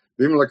emulate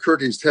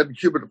Vimalakirti's 10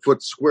 cubic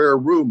foot square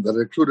room that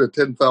included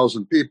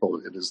 10,000 people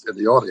in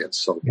the audience.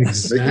 So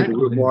exactly. Making it a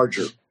little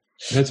larger.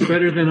 That's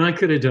better than I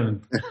could have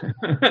done.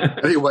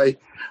 Anyway,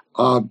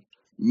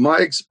 my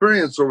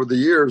experience over the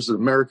years in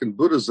American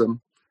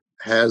Buddhism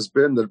has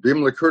been that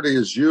Vimalakirti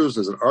is used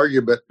as an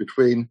argument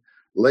between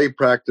lay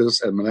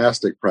practice and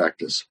monastic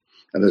practice,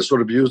 and is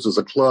sort of used as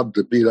a club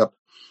to beat up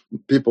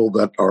people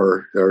that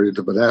are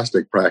into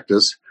monastic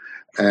practice.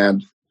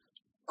 And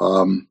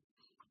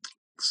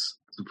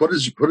what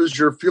is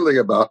your feeling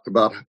about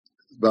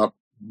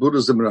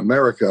Buddhism in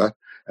America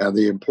and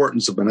the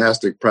importance of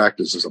monastic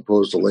practice as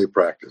opposed to lay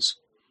practice?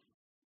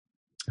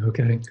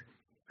 Okay,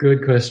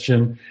 good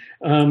question.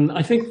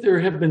 I think there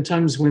have been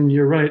times when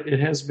you're right; it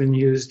has been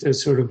used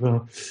as sort of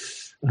a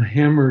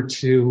hammer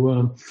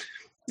to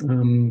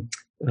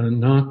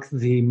knock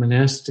the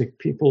monastic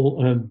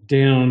people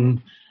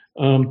down.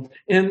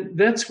 And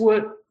that's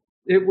what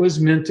it was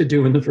meant to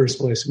do in the first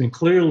place. I mean,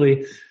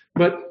 clearly,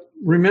 but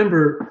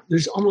remember,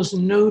 there's almost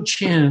no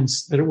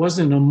chance that it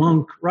wasn't a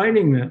monk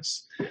writing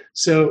this.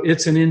 So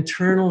it's an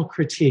internal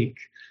critique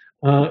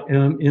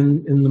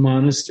in the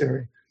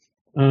monastery.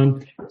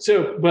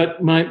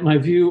 But my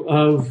view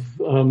of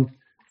the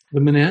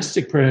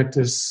monastic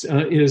practice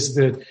is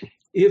that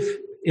if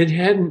it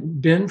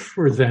hadn't been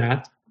for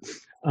that,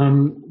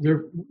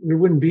 there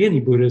wouldn't be any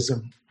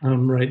Buddhism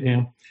right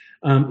now.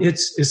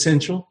 It's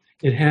essential.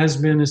 It has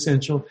been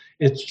essential.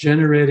 It's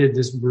generated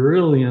this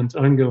brilliant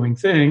ongoing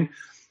thing.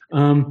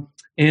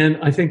 And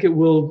I think it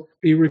will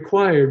be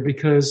required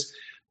because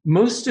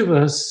most of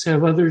us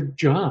have other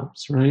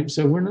jobs, right?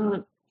 So we're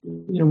not,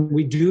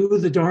 we do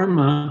the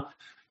Dharma,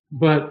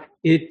 but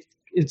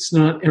it's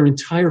not our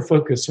entire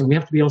focus. And we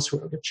have to be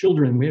elsewhere. We have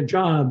children, we have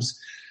jobs.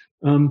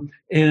 To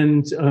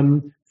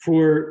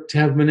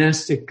have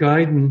monastic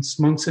guidance,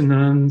 monks and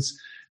nuns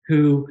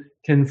who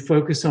can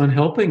focus on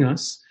helping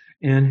us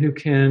and who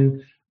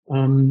can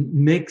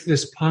make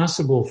this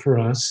possible for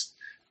us,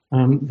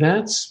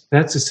 that's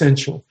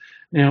essential.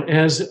 Now,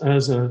 as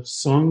a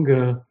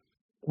Sangha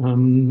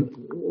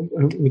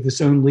with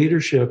its own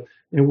leadership,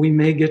 and we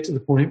may get to the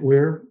point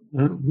where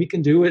we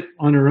can do it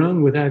on our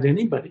own without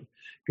anybody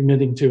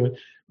committing to it.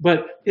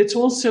 But it's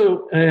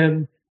also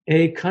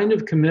a kind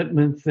of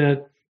commitment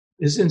that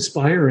is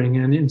inspiring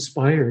and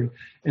inspired.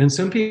 And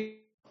some people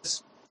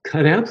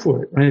cut out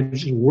for it, right? It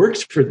just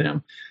works for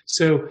them.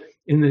 So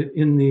in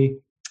the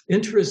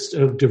interest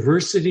of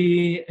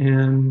diversity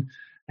and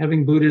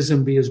having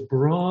Buddhism be as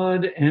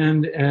broad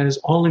and as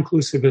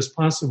all-inclusive as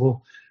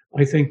possible,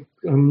 I think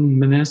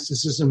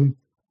monasticism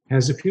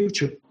has a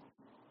future.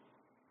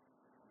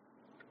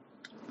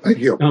 Thank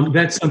you.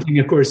 That's something,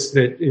 of course,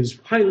 that is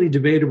highly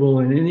debatable,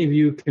 and any of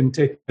you can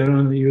take that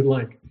on that you'd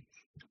like.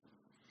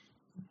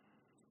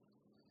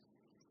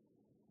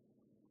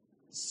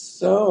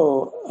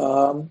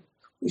 So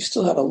we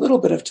still have a little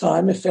bit of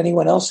time. If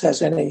anyone else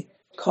has any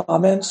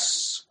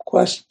comments,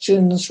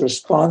 questions,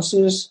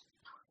 responses,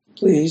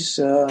 please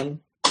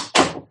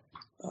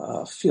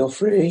feel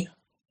free.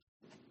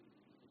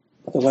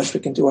 Otherwise, we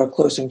can do our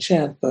closing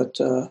chant. But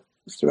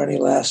if there are any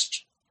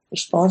last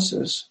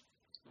responses,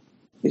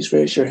 please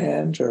raise your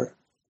hand or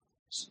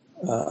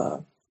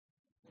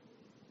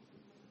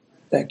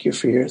thank you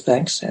for your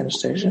thanks,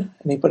 Anastasia.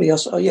 Anybody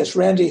else? Oh, yes,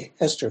 Randy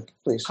Hester,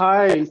 please.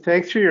 Hi,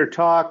 thanks for your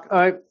talk.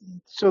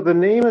 So the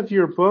name of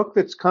your book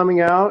that's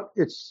coming out,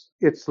 it's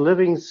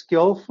Living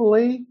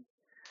Skillfully.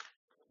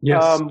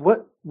 Yes.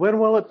 When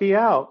will it be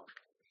out?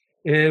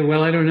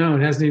 Well, I don't know.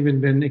 It hasn't even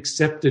been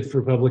accepted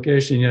for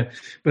publication yet.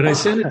 But I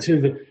sent it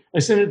to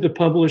the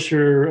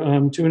publisher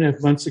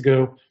 2.5 months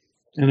ago,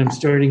 and I'm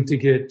starting to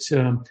get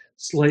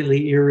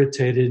slightly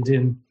irritated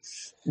in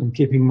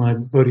keeping my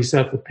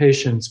bodhisattva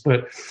patience.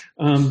 But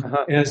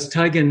as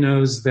Taigen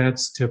knows,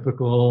 that's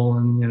typical,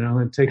 and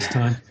it takes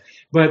time.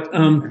 But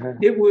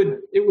it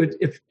would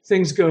if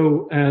things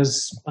go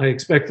as I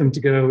expect them to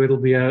go, it'll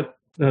be out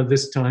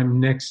this time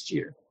next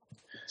year.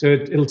 So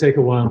it'll take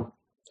a while.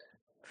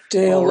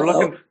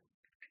 Dale,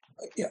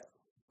 yeah,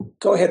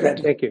 go ahead,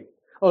 Randy. Thank you.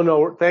 Oh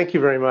no, thank you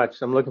very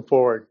much. I'm looking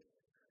forward.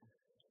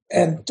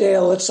 And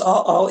Dale,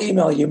 I'll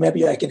email you.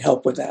 Maybe I can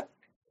help with that.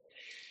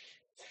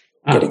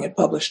 Getting it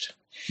published.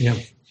 Yeah.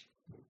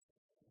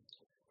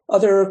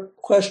 Other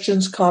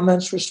questions,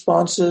 comments,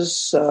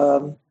 responses?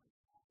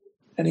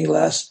 Any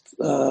last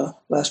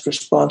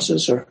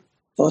responses or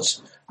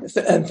thoughts?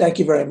 And thank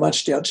you very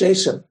much, Dale.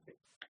 Jason.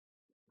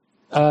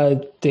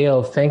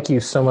 Dale, thank you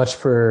so much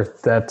for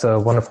that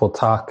wonderful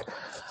talk.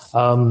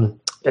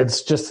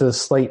 It's just a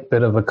slight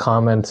bit of a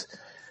comment.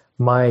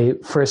 My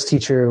first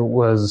teacher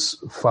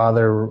was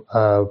Father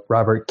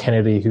Robert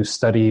Kennedy, who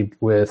studied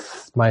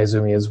with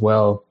Mayuzumi as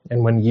well.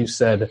 And when you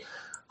said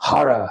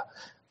Hara,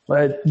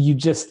 you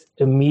just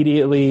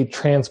immediately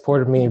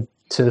transported me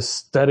to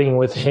studying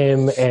with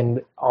him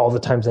and all the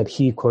times that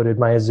he quoted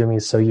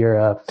Mayuzumi. So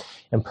your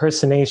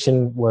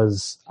impersonation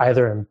was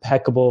either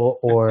impeccable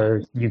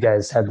or you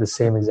guys had the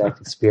same exact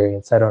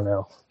experience. I don't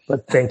know,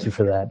 but thank you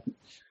for that.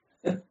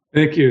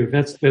 Thank you.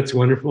 That's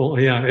wonderful.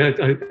 Yeah,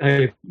 I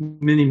have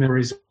many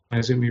memories of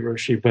Mayuzumi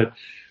Roshi, but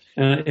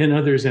and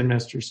other Zen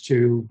masters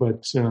too.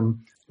 But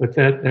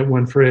that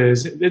one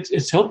phrase,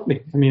 it's helped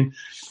me. I mean,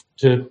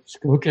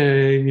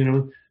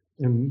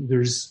 and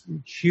there's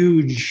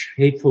huge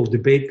hateful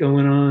debate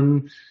going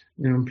on.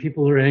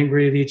 People are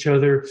angry at each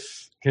other.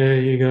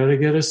 Okay, you got to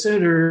get a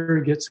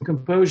center, get some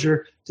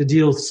composure to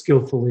deal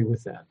skillfully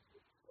with that.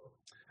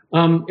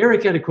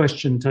 Eric had a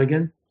question,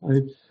 Taigen.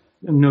 I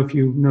don't know if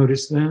you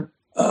noticed that.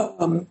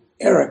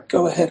 Eric,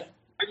 go ahead.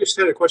 I just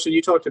had a question.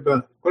 You talked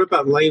about, what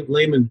about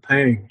Layman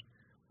Pang?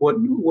 What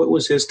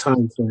was his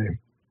time frame?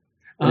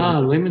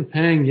 Layman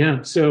Pang,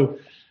 yeah. So,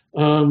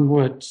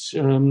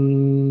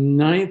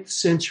 9th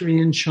century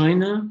in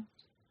China?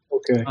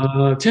 Okay.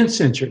 10th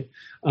century.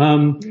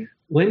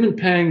 Layman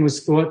Pang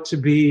was thought to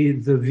be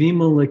the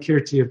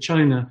Vimalakirti of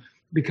China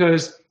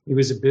because he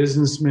was a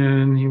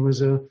businessman, he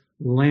was a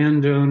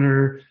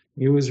landowner,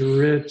 he was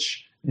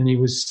rich, and he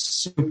was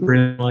super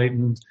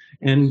enlightened.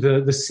 And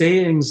the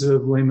sayings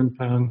of Layman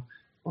Pang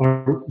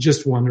are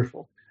just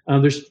wonderful.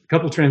 There's a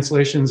couple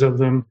translations of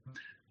them,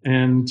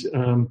 and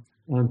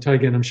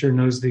Taigen, I'm sure,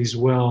 knows these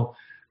well.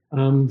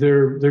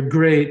 They're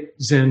great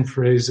Zen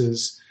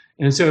phrases.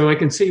 And so I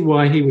can see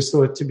why he was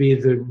thought to be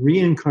the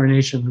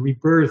reincarnation, the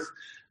rebirth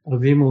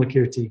of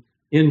Vimalakirti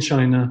in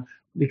China,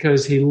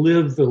 because he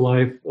lived the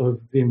life of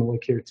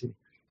Vimalakirti,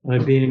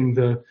 being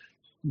the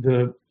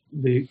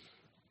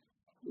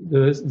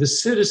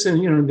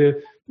citizen,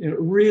 the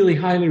really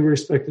highly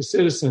respected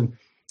citizen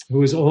who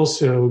was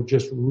also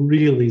just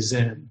really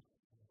Zen.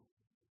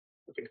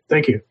 Okay,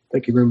 thank you.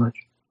 Thank you very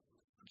much.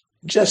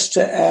 Just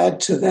to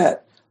add to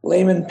that,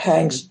 Layman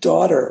Pang's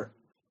daughter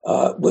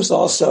was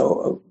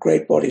also a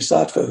great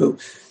bodhisattva who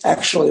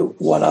actually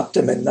one-upped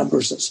him in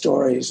numbers of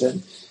stories.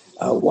 And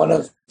one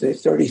of the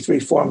 33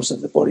 forms of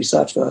the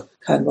bodhisattva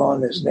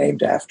Kanmon is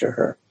named after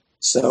her.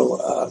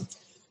 So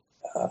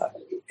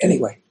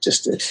anyway,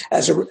 just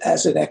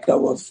as an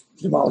echo of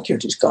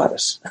Vimalakirti's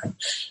goddess.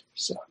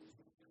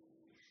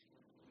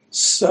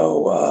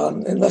 So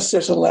unless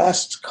there's a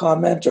last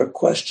comment or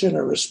question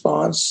or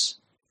response,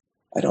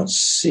 I don't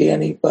see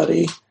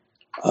anybody.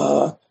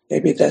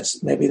 Maybe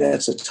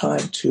that's a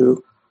time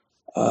to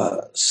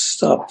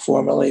stop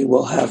formally.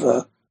 We'll have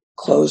a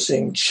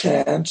closing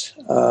chant.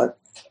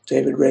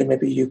 David Ray,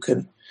 maybe you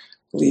can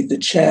lead the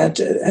chant,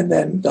 and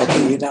then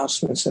there'll be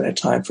announcements and a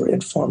time for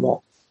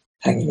informal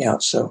hanging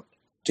out. So,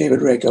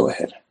 David Ray, go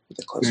ahead with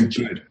the closing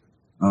chant.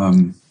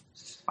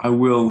 I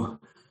will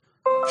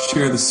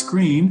share the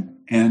screen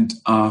and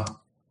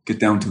get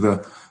down to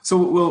the. So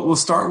we'll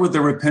start with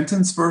the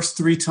repentance verse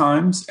 3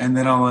 times, and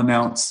then I'll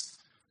announce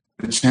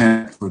the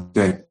chant for the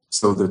day.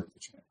 So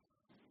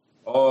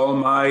all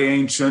my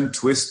ancient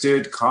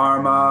twisted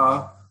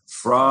karma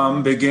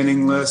from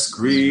beginningless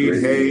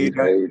greed, hate,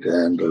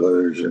 and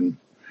delusion,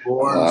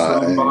 born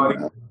from body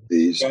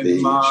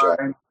and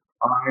mind,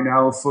 I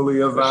now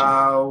fully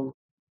avow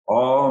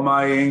all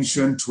my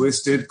ancient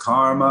twisted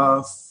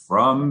karma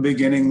from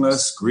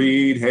beginningless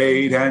greed,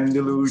 hate, and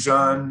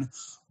delusion,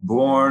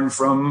 born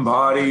from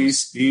body,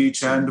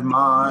 speech, and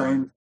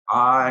mind,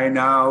 I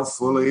now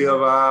fully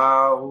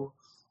avow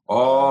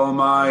all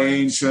my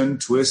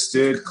ancient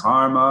twisted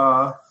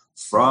karma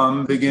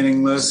from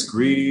beginningless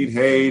greed,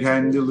 hate,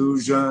 and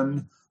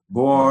delusion,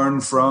 born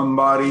from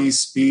body,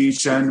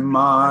 speech, and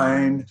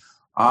mind,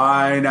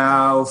 I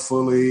now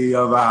fully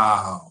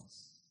avow.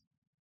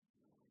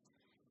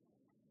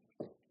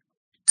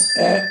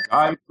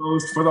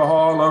 Guidepost for the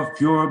Hall of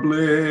Pure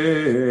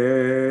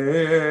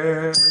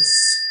Bliss.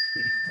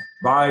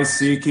 By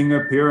seeking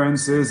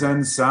appearances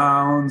and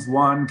sounds,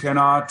 one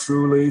cannot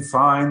truly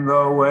find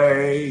the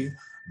way.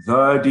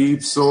 The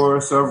deep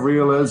source of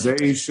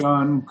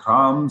realization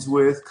comes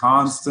with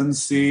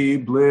constancy,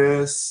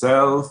 bliss,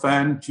 self,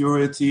 and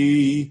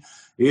purity.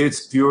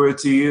 Its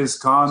purity is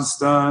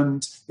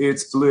constant.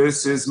 Its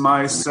bliss is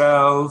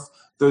myself.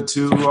 The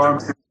two are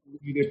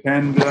mutually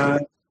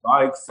dependent,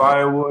 like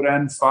firewood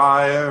and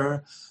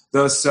fire.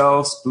 The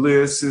self's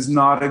bliss is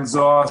not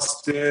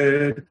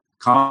exhausted.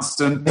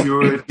 Constant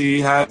purity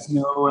has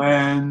no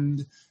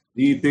end.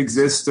 Deep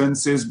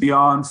existence is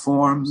beyond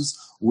forms.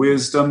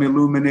 Wisdom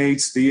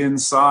illuminates the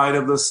inside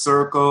of the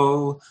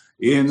circle.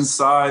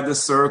 Inside the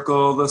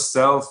circle, the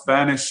self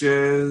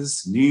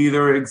vanishes,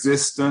 neither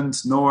existent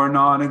nor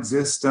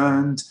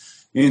non-existent,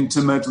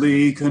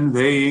 intimately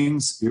conveying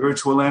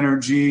spiritual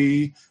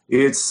energy.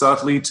 It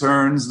subtly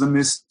turns the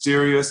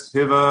mysterious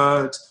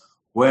pivot.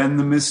 When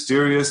the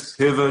mysterious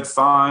pivot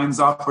finds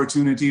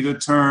opportunity to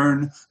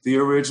turn, the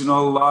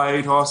original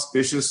light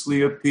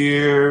auspiciously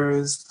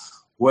appears.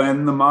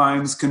 When the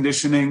mind's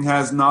conditioning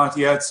has not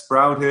yet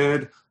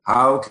sprouted,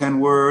 how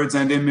can words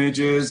and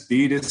images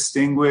be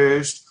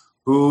distinguished?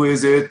 Who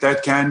is it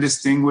that can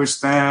distinguish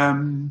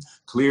them?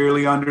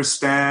 Clearly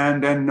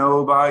understand and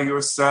know by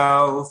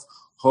yourself,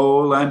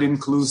 whole and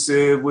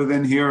inclusive with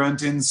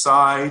inherent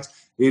insight.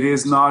 It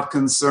is not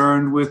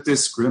concerned with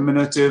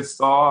discriminative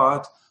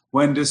thought.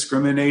 When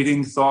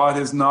discriminating thought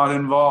is not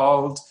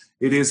involved,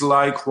 it is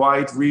like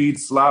white reed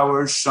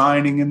flowers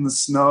shining in the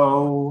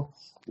snow.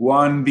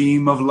 One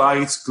beam of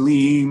light's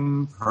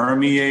gleam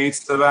permeates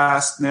the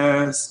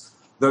vastness.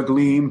 The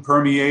gleam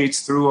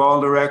permeates through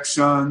all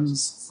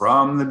directions,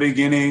 from the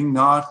beginning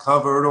not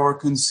covered or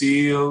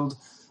concealed,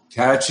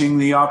 catching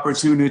the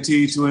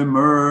opportunity to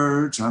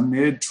emerge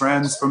amid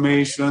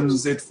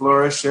transformations it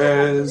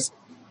flourishes.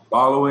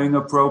 Following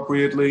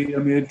appropriately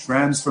amid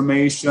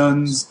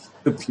transformations,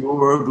 the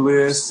pure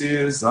bliss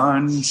is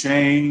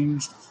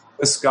unchanged.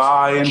 The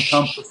sky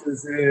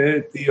encompasses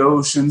it, the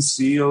ocean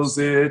seals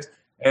it,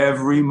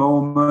 every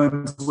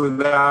moment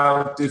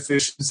without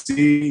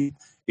deficiency.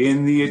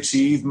 In the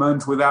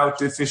achievement without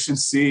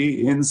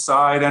deficiency,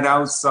 inside and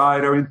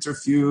outside are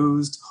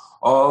interfused.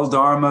 All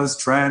dharmas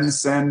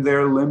transcend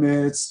their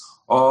limits.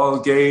 All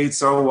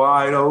gates are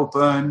wide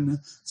open.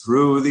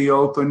 Through the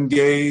open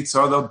gates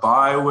are the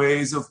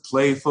byways of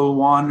playful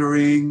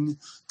wandering.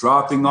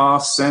 Dropping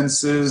off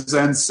senses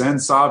and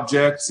sense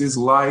objects is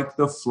like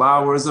the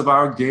flowers of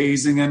our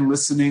gazing and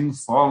listening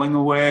falling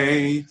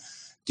away.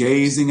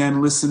 Gazing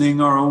and listening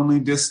are only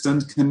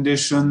distant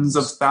conditions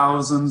of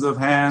thousands of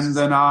hands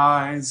and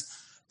eyes.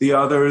 The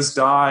others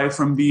die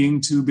from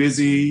being too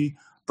busy,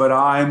 but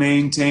I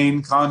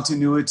maintain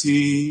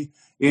continuity.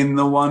 In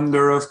the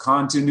wonder of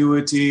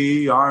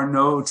continuity are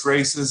no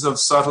traces of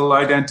subtle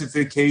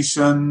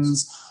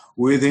identifications.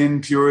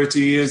 Within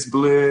purity is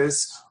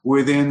bliss.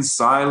 Within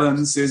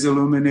silence is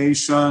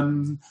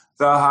illumination.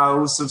 The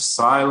house of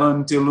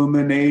silent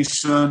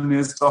illumination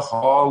is the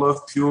hall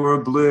of pure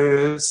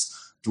bliss.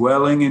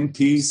 Dwelling in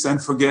peace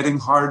and forgetting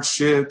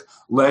hardship,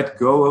 let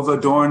go of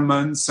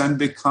adornments and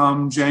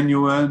become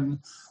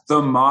genuine.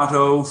 The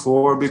motto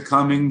for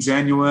becoming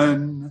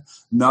genuine.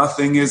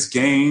 Nothing is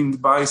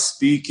gained by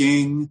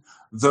speaking.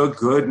 The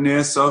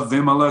goodness of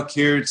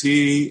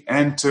Vimalakirti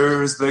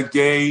enters the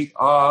gate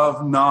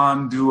of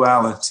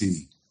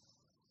non-duality.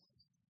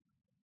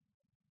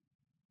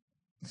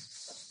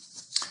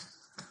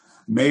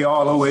 May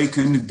all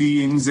awakened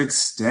beings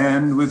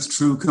extend with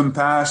true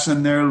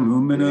compassion their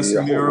luminous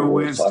mirror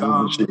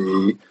wisdom.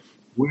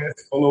 With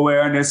full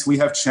awareness, we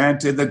have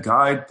chanted the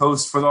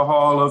guidepost for the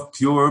hall of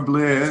pure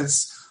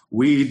bliss.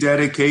 We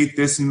dedicate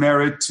this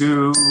merit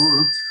to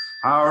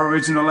our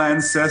original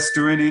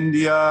ancestor in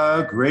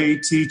India,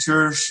 great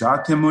teacher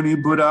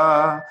Shakyamuni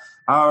Buddha,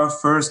 our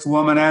first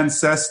woman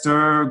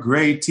ancestor,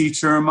 great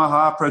teacher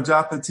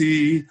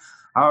Mahaprajapati,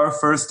 our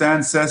first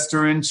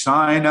ancestor in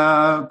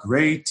China,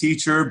 great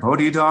teacher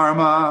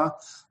Bodhidharma,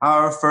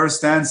 our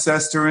first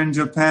ancestor in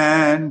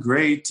Japan,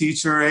 great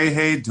teacher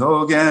Eihei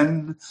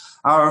Dogen,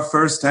 our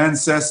first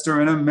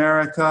ancestor in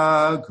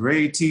America,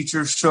 great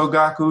teacher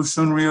Shogaku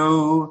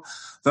Shunryu,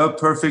 the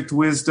perfect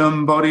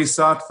wisdom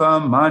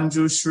Bodhisattva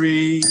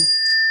Manjushri,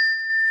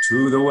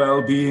 to the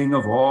well-being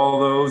of all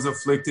those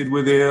afflicted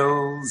with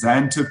ills,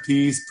 and to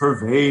peace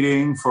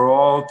pervading for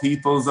all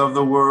peoples of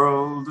the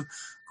world.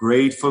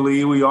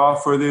 Gratefully we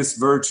offer this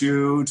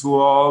virtue to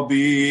all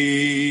beings,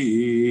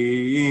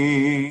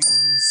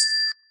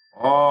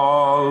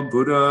 all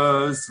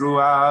Buddhas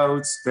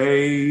throughout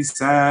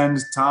space and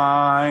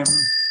time,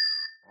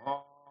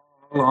 all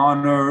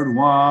honored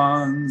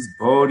ones,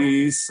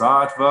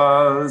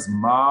 bodhisattvas,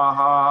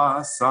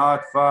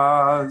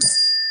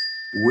 mahasattvas,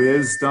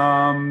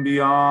 wisdom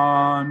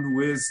beyond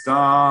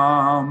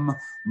wisdom,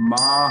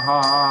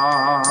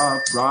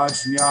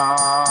 mahaprajna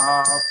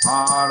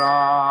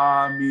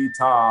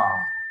paramita.